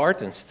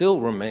start and still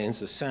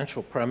remains a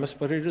central premise,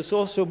 but it has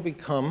also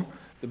become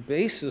the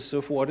basis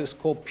of what is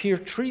called peer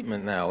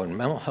treatment now in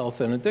mental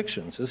health and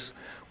addictions.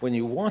 When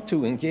you want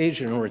to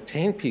engage and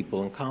retain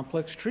people in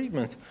complex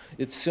treatment,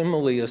 it's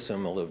similia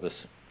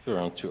similibus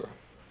curantur.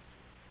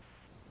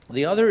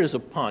 The other is a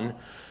pun,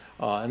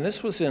 and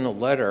this was in a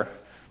letter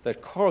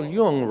that Carl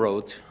Jung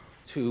wrote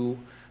to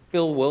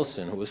Bill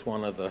Wilson, who was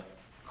one of the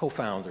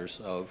co-founders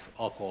of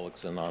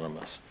Alcoholics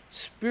Anonymous.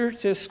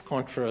 Spiritus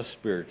contra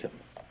spiritum.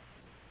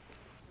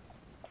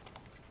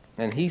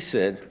 And he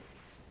said,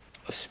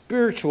 a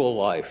spiritual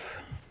life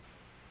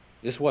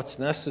is what's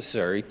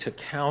necessary to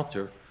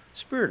counter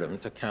spiritum,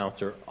 to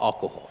counter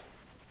alcohol.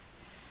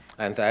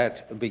 And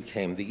that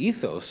became the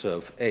ethos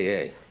of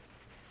AA.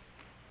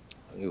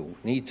 You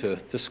need to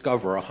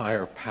discover a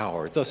higher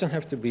power. It doesn't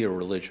have to be a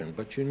religion,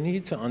 but you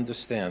need to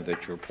understand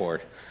that you're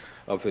part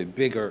of a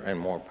bigger and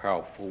more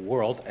powerful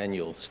world, and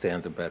you'll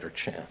stand a better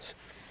chance.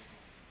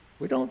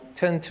 We don't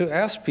tend to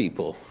ask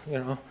people,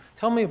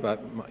 tell me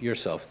about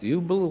yourself.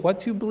 What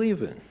do you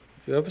believe in?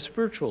 Do you have a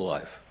spiritual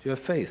life? Do you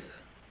have faith?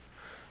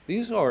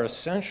 These are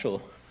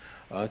essential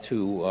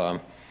to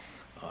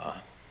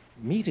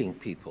meeting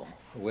people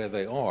where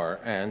they are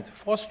and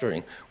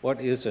fostering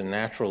what is a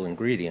natural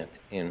ingredient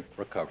in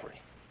recovery.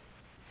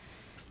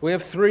 We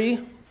have 3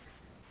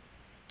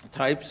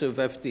 types of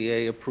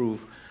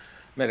FDA-approved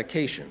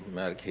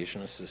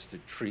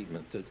medication-assisted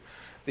treatment.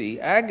 The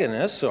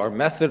agonists are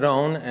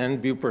methadone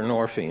and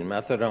buprenorphine.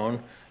 Methadone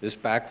is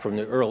back from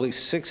the early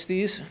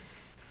 60s.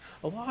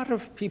 A lot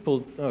of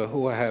people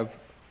who have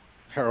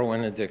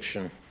heroin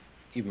addiction,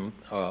 even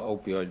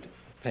opioid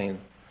pain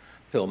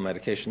pill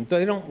medication,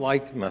 they don't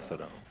like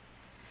methadone.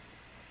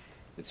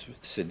 It's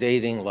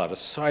sedating, a lot of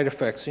side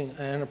effects,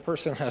 and a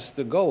person has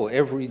to go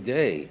every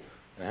day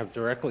and have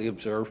directly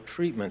observed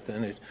treatment,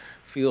 then it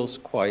feels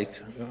quite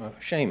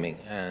shaming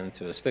and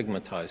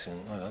stigmatizing.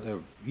 There's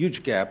a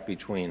huge gap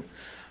between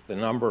the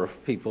number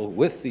of people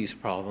with these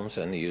problems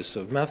and the use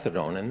of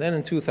methadone. And then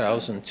in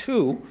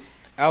 2002,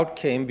 out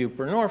came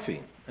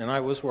buprenorphine. And I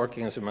was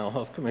working as a mental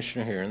health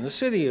commissioner here in the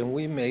city, and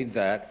we made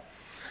that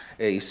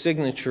a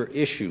signature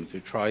issue to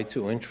try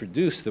to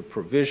introduce the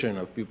provision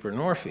of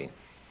buprenorphine.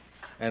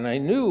 And I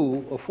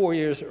knew 4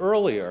 years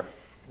earlier,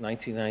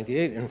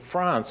 1998, in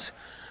France,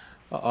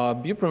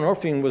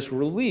 buprenorphine was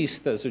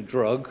released as a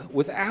drug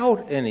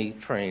without any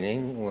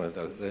training, with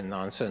the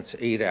nonsense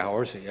 8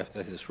 hours.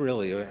 It's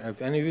really,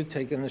 have any of you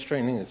taken this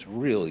training? It's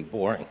really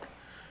boring.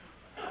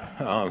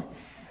 I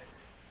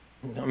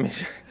mean,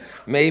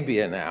 maybe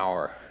an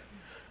hour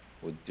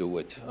would do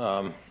it.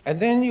 And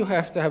then you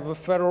have to have a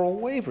federal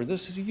waiver.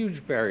 This is a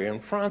huge barrier. In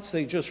France,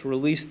 they just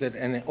released it,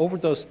 and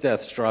overdose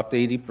deaths dropped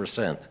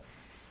 80%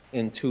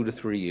 in 2 to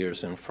 3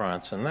 years in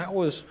France. And that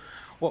was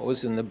what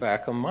was in the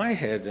back of my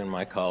head and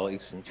my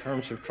colleagues in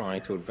terms of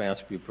trying to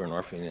advance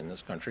buprenorphine in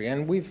this country.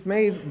 And we've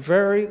made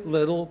very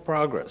little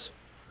progress.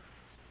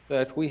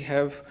 That we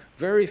have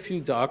very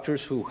few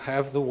doctors who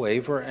have the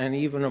waiver, and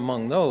even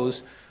among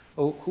those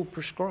who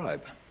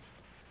prescribe.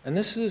 And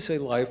this is a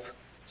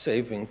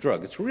life-saving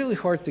drug. It's really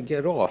hard to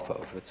get off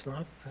of. It's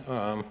not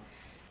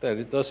that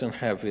it doesn't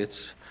have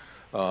its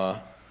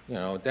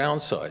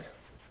downside,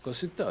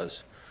 because it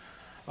does.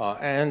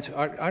 And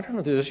I don't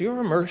know, does your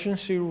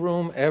emergency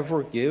room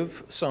ever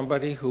give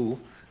somebody who's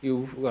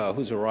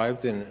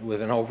arrived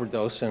with an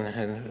overdose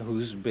and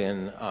who's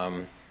been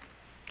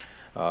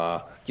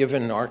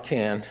given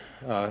Narcan,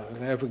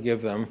 ever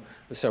give them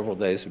several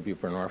days of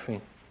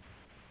buprenorphine?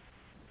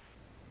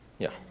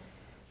 Yeah.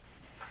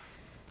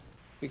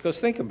 Because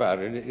think about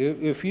it,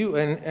 if you,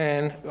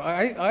 and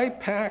I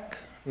pack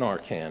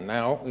Narcan.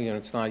 Now,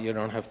 it's not, you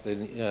don't have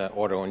to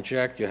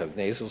auto-inject, you have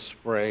nasal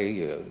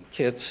spray,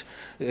 kits.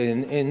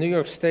 In New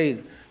York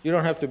State, you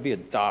don't have to be a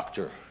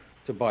doctor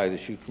to buy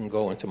this. You can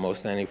go into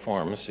most any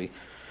pharmacy.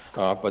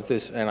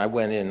 And I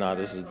went in not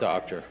as a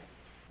doctor.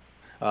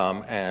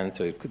 And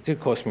it did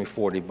cost me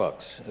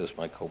 $40 as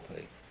my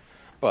copay.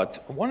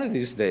 But one of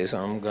these days,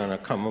 I'm gonna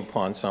come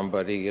upon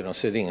somebody,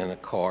 sitting in a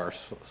car,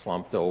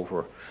 slumped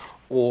over,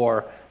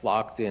 or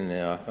locked in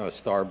a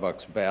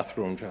Starbucks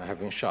bathroom,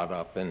 having shot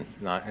up and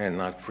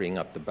not freeing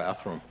up the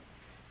bathroom.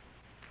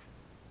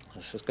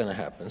 This is going to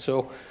happen.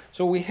 So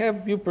we have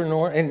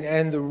buprenorphine,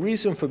 and the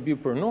reason for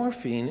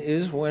buprenorphine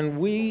is when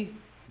we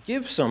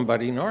give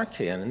somebody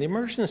Narcan in the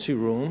emergency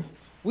room,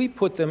 we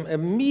put them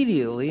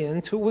immediately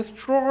into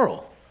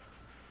withdrawal.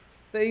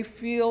 They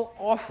feel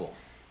awful.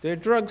 They're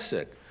drug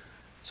sick.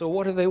 So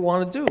what do they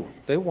want to do?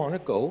 They want to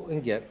go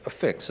and get a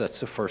fix. That's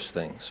the first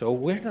thing. So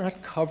we're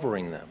not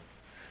covering them.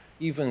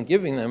 Even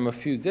giving them a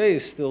few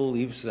days still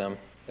leaves them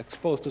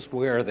exposed. Just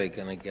where are they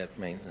going to get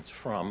maintenance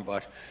from?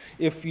 But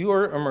if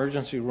your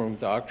emergency room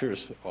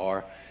doctors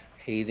are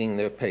hating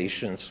their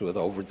patients with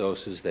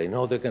overdoses, they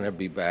know they're going to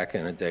be back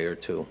in a day or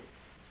two.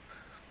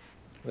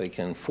 They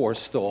can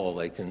forestall,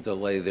 they can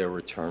delay their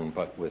return,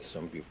 but with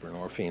some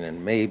buprenorphine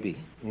and maybe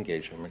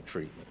engage them in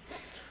treatment.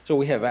 So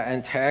we have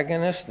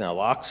antagonists,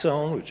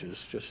 naloxone, which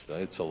is just,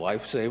 it's a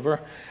lifesaver.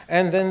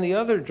 And then the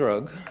other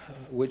drug,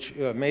 which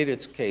made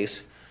its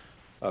case,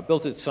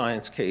 built its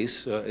science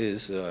case,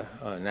 is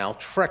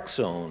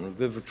naltrexone,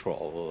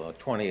 Vivitrol, a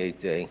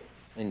 28-day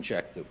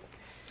injectable.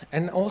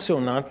 And also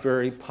not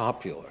very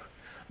popular.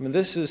 I mean,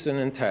 this is an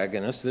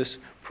antagonist. This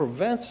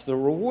prevents the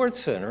reward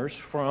centers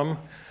from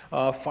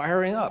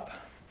firing up.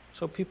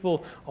 So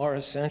people are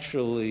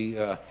essentially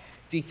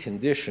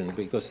deconditioned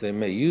because they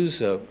may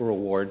use a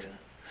reward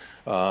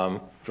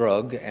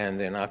drug and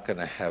they're not going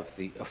to have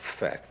the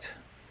effect.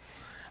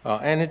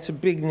 And it's a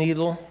big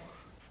needle.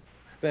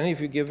 Have any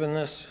of you given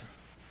this?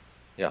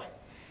 Yeah.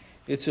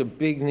 It's a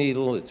big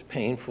needle. It's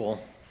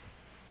painful.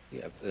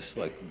 You have this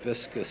like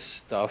viscous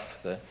stuff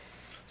that.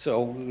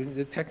 So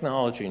the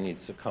technology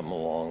needs to come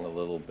along a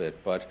little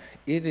bit, but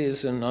it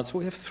is a nuts.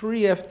 We have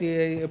 3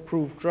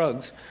 FDA-approved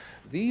drugs.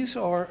 These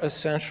are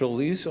essential.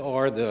 These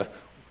are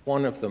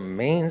one of the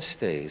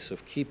mainstays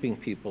of keeping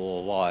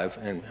people alive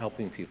and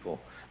helping people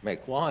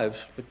make lives,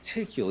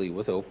 particularly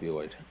with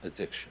opioid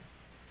addiction.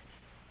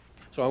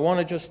 So I want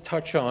to just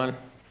touch on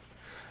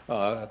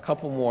a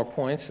couple more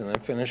points and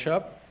then finish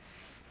up.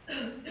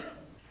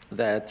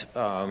 That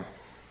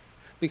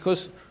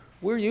because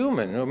we're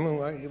human. I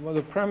mean,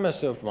 the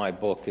premise of my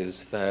book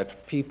is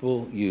that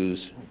people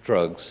use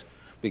drugs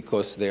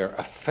because they're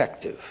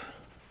effective.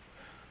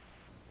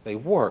 They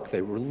work,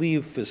 they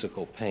relieve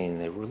physical pain,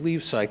 they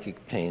relieve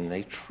psychic pain,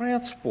 they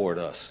transport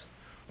us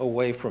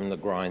away from the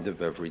grind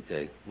of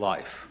everyday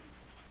life.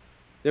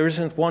 There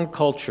isn't one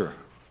culture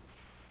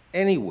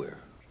anywhere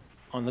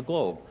on the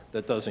globe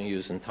that doesn't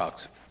use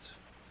intoxicants.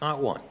 Not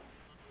one.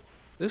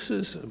 This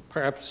is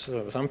perhaps,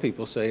 some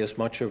people say, as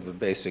much of a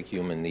basic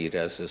human need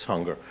as is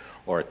hunger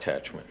or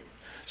attachment.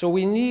 So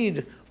we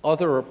need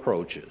other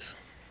approaches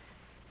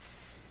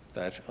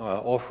that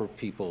offer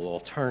people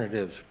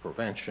alternatives,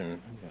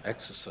 prevention,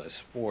 exercise,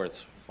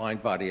 sports,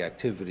 mind-body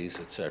activities,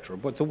 etc.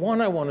 But the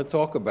one I want to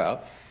talk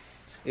about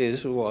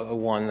is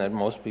one that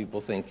most people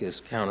think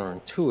is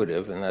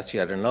counterintuitive, and that's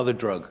yet another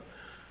drug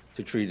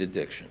to treat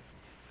addiction.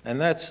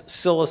 And that's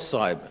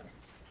psilocybin.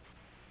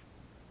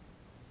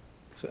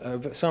 So,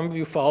 have some of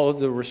you followed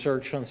the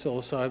research on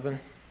psilocybin?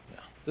 Yeah.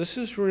 This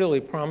is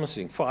really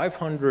promising.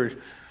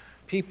 500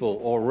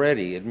 people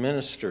already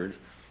administered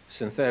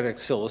synthetic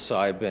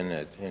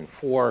psilocybin in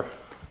 4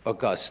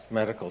 august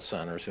medical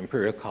centers: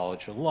 Imperial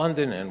College of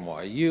London,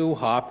 NYU,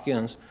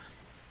 Hopkins,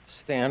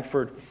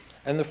 Stanford.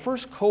 And the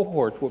first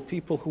cohort were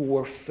people who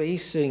were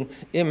facing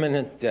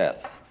imminent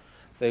death.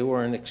 They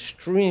were in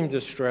extreme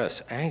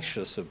distress,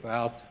 anxious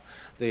about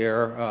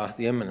the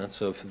imminence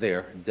of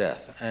their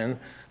death. And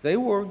they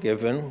were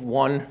given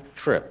 1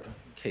 trip,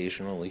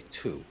 occasionally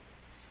 2.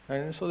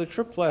 And so the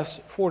trip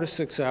lasts 4 to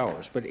 6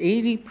 hours. But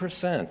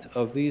 80%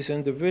 of these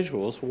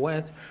individuals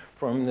went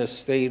from this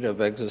state of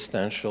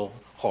existential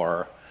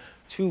horror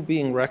to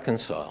being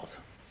reconciled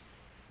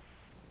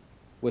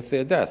with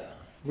their death,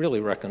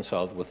 really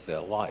reconciled with their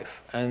life.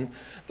 And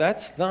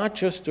that's not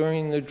just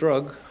during the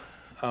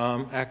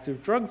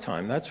active drug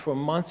time, that's for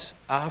months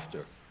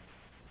after.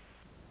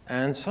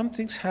 And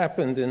something's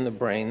happened in the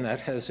brain that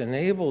has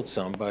enabled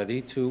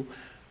somebody to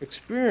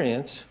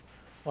experience,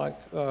 like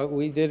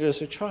we did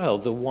as a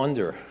child, the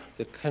wonder,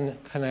 the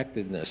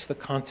connectedness, the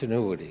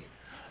continuity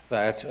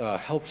that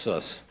helps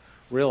us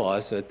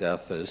realize that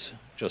death is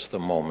just a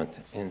moment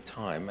in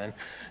time. And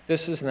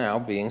this is now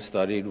being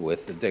studied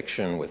with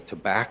addiction, with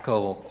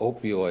tobacco,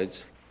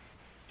 opioids,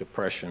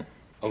 depression,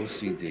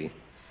 OCD.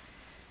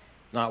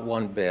 Not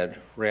one bad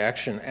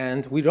reaction.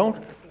 And we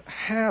don't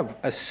have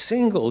a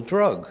single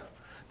drug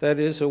that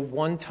is a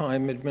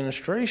one-time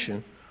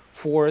administration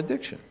for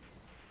addiction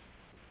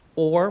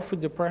or for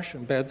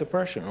depression, bad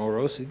depression, or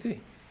OCD.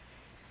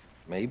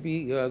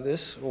 Maybe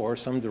this or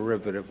some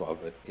derivative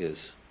of it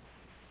is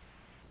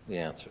the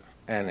answer,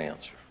 an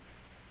answer.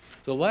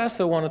 So last,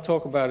 I want to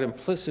talk about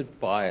implicit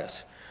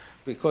bias,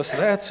 because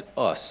that's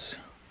us.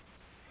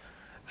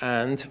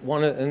 And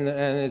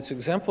it's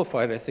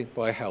exemplified, I think,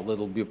 by how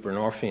little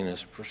buprenorphine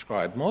is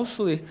prescribed.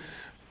 Mostly,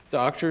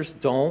 doctors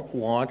don't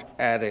want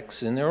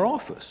addicts in their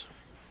office.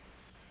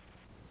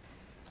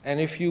 And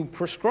if you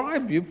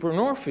prescribe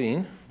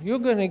buprenorphine, you're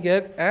going to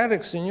get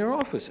addicts in your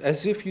office,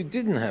 as if you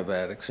didn't have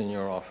addicts in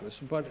your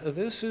office. But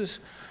this is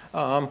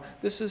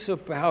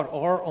about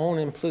our own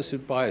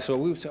implicit bias. So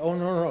we would say, oh,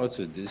 no, it's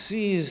a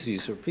disease,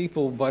 these are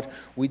people, but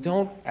we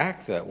don't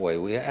act that way.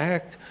 We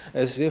act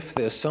as if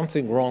there's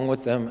something wrong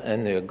with them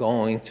and they're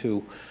going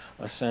to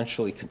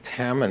essentially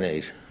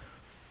contaminate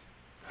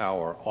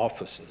our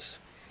offices.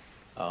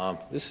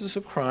 This is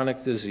a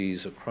chronic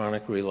disease, a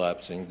chronic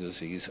relapsing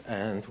disease,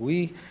 and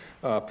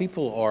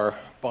people are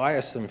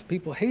biased, and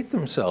people hate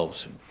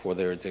themselves for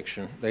their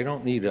addiction. They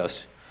don't need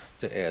us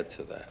to add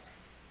to that.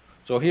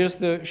 So here's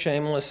the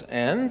shameless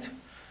end.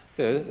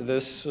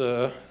 These,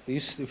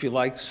 if you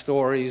like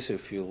stories,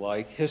 if you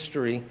like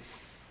history,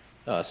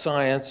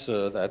 science,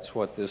 that's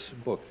what this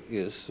book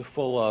is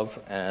full of,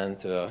 and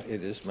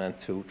it is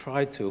meant to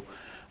try to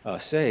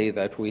say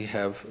that we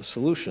have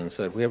solutions,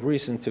 that we have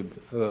reason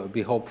to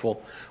be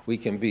hopeful we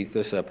can beat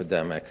this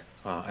epidemic,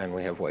 and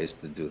we have ways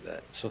to do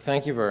that. So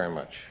thank you very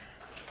much.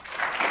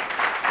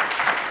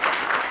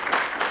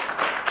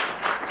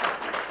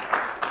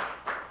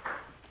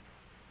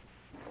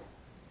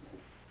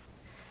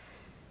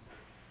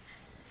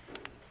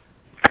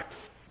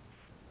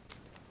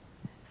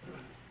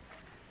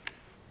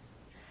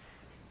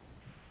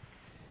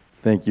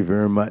 Thank you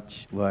very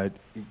much, Lloyd.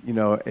 You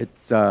know,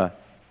 it's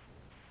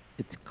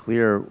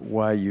clear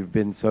why you've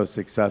been so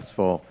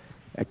successful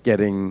at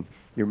getting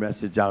your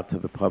message out to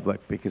the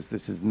public, because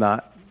this is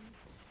not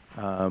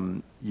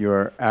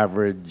your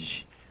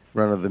average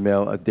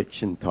run-of-the-mill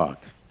addiction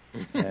talk.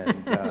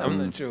 And, I'm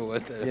not sure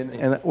what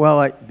that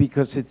well,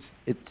 because it's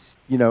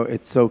you know,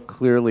 it's so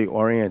clearly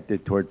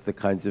oriented towards the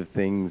kinds of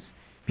things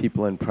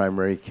people in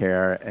primary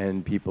care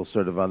and people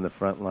sort of on the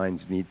front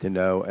lines need to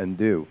know and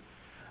do.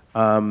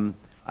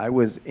 I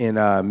was in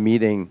a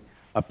meeting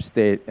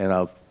upstate, and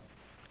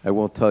I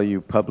won't tell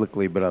you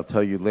publicly, but I'll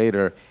tell you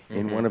later,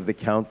 in one of the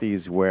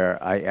counties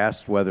where I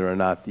asked whether or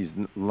not these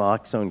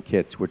naloxone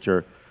kits, which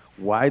are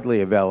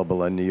widely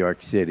available in New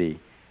York City,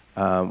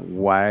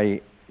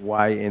 why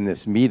in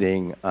this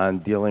meeting on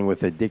dealing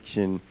with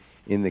addiction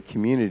in the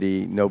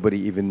community, nobody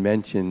even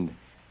mentioned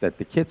that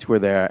the kits were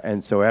there.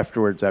 And so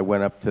afterwards, I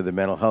went up to the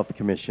mental health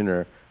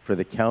commissioner for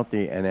the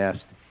county and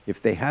asked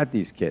if they had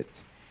these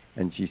kits.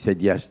 And she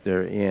said, yes,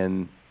 they're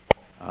in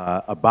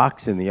a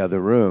box in the other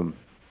room.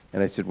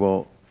 And I said,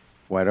 well,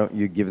 why don't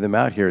you give them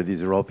out here?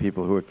 These are all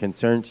people who are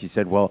concerned. She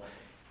said, well,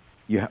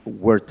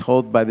 we're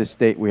told by the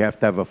state we have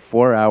to have a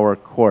 4-hour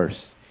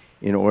course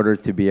in order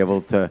to be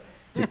able to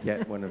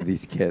get one of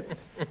these kits.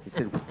 I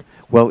said,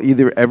 well,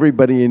 either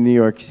everybody in New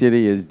York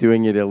City is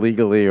doing it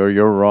illegally or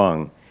you're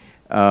wrong.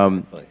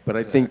 But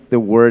I think the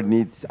word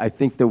needs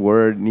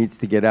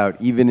to get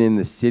out. Even in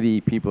the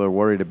city, people are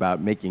worried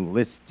about making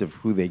lists of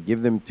who they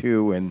give them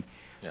to, and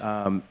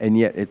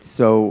yet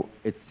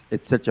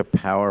it's such a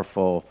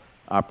powerful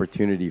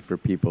opportunity for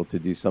people to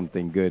do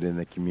something good in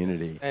the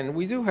community. And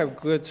we do have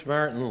good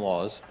Samaritan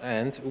laws,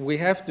 and we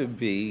have to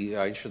be,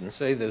 I shouldn't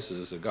say this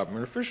as a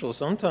government official,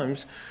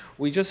 sometimes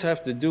we just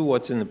have to do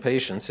what's in the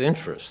patient's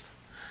interest.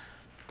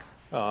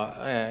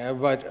 I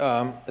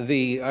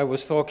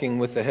was talking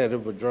with the head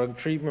of a drug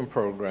treatment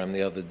program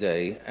the other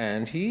day,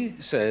 and he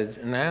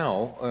said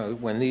now,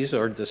 when these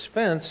are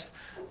dispensed,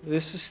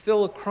 this is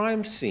still a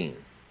crime scene.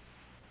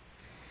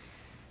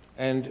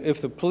 And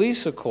if the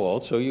police are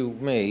called, so you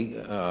may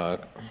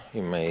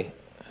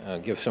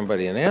give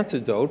somebody an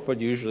antidote, but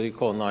usually you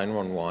call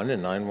 911,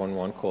 and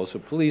 911 calls the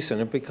police,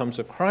 and it becomes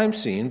a crime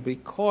scene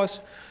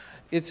because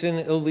it's an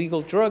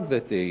illegal drug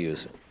that they're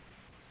using.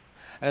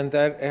 And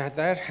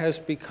that has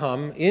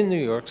become, in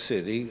New York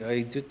City,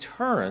 a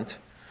deterrent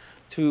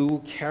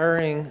to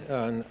carrying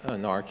a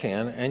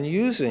Narcan and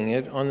using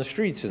it on the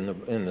streets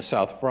in the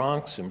South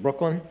Bronx, in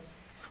Brooklyn,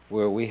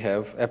 where we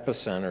have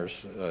epicenters,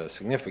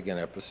 significant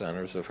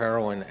epicenters of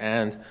heroin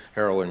and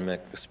heroin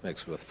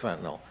mixed with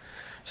fentanyl.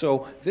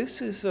 So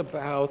this is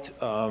about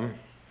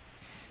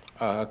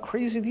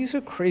these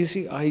are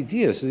crazy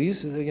ideas.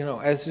 These,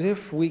 as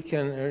if we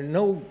can,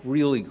 no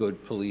really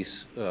good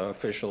police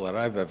official that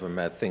I've ever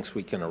met thinks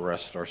we can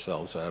arrest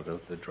ourselves out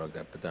of the drug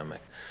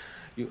epidemic.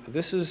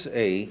 That's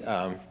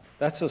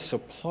a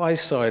supply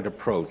side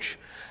approach.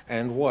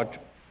 And what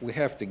we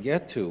have to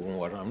get to, and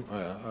what I'm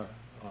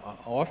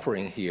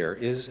offering here,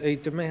 is a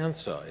demand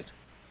side.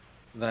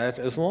 That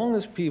as long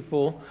as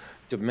people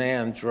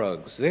demand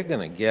drugs, they're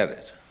going to get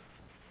it.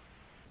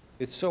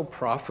 It's so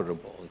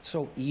profitable. It's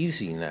so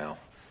easy now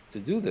to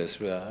do this.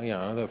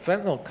 The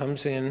fentanyl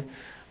comes in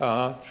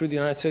through the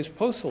United States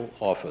Postal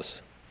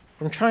Office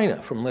from China,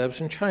 from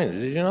labs in China.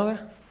 Did you know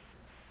that?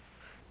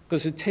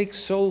 Because it takes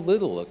so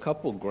little. A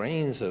couple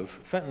grains of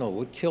fentanyl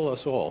would kill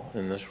us all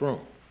in this room.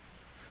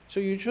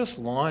 So you just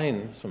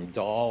line some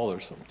doll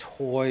or some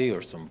toy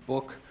or some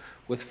book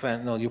with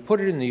fentanyl. You put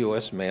it in the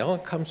U.S. mail.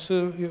 It comes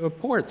to your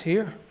port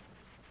here.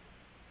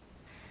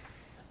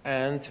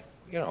 And,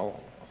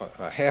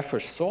 a half a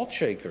salt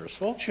shaker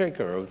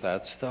of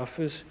that stuff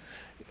is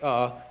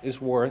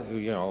worth,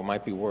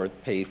 might be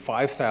worth paid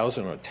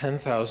 $5,000 or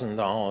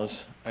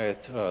 $10,000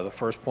 at the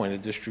first point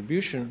of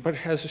distribution, but it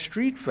has a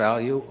street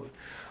value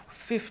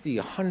 50,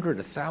 100,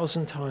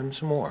 1,000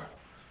 times more.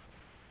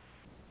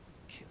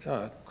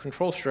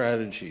 Control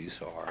strategies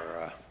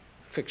are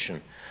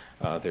fiction,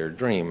 they're a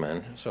dream,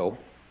 and so.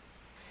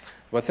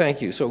 But thank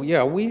you. So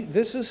yeah,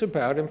 this is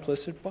about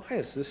implicit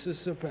bias. This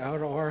is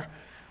about our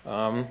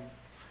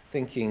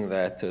thinking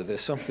that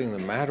there's something the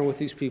matter with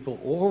these people,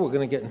 or we're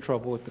going to get in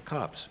trouble with the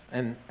cops.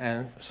 And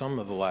some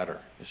of the latter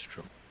is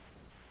true.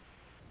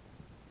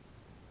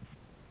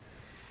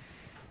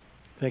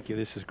 Thank you.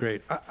 This is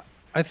great.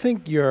 I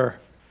think your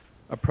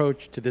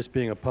approach to this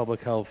being a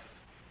public health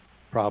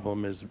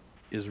problem is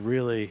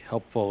really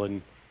helpful.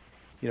 And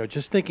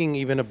just thinking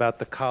even about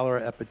the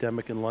cholera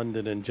epidemic in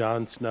London and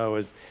John Snow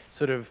is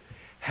sort of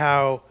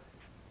how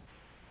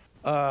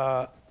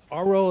our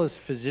role as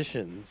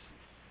physicians,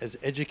 as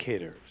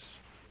educators,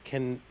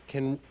 can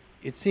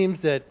it seems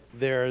that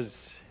there's,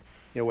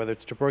 whether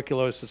it's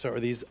tuberculosis or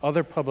these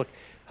other public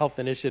health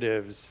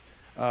initiatives,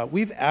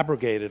 we've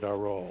abrogated our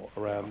role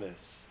around this.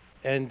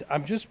 And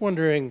I'm just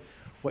wondering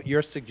what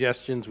your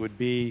suggestions would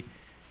be,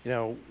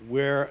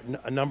 where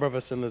a number of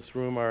us in this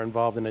room are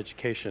involved in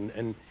education,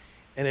 and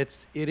it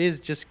is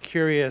just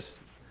curious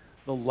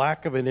the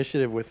lack of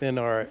initiative within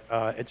our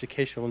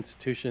educational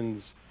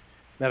institutions,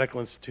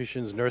 medical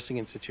institutions, nursing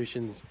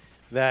institutions,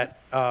 that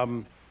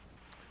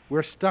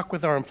we're stuck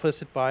with our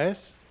implicit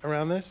bias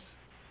around this.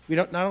 We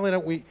don't want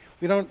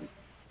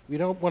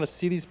to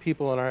see these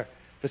people in our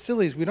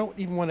facilities. We don't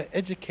even want to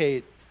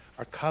educate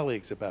our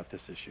colleagues about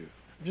this issue.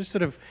 I'm just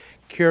sort of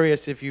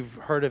curious if you've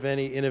heard of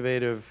any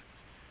innovative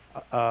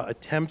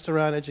attempts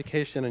around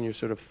education and your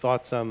sort of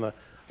thoughts on the.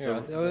 Yeah,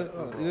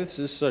 this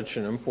is such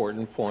an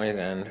important point,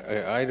 and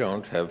I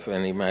don't have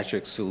any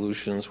magic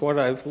solutions. What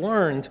I've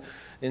learned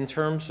in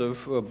terms of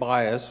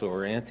bias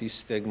or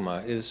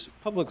anti-stigma is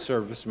public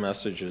service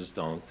messages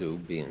don't do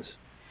beans.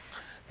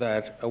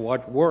 That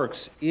what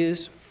works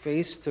is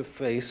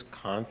face-to-face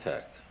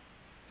contact.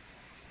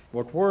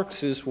 What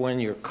works is when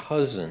your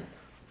cousin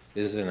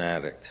is an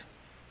addict,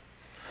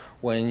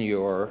 when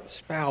your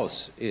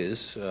spouse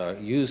is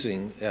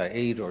using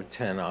 8 or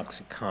 10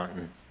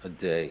 OxyContin a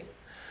day,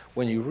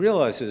 when you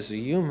realize there's a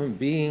human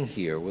being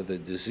here with a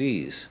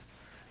disease,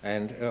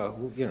 and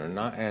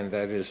and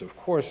that is, of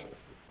course,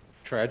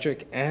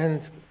 tragic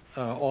and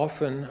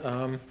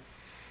often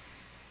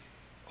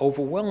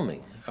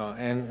overwhelming,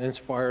 and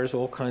inspires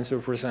all kinds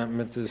of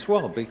resentment as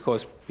well,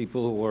 because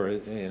people who are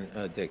in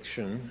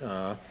addiction,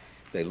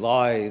 they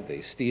lie,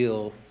 they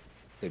steal,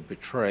 they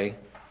betray.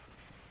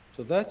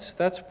 So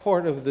that's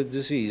part of the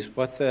disease,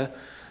 but the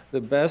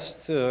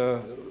best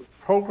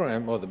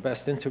program or the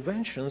best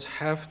interventions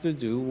have to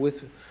do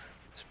with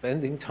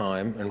spending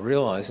time and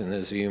realizing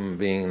there's a human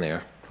being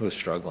there who's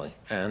struggling.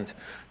 And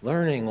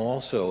learning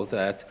also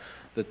that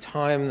the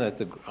time that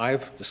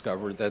I've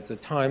discovered that the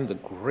time the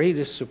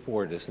greatest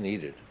support is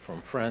needed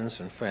from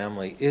friends and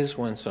family is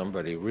when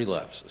somebody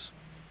relapses.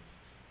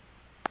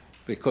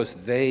 Because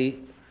they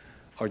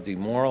are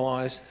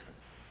demoralized,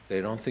 they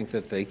don't think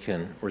that they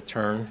can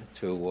return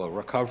to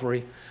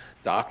recovery.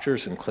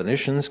 Doctors and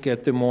clinicians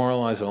get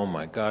demoralized. Oh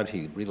my God,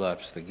 he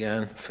relapsed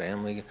again,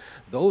 family.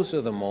 Those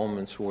are the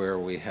moments where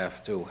we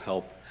have to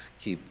help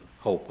keep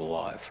hope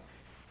alive.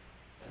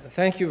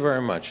 Thank you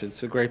very much.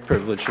 It's a great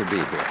privilege to be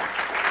here.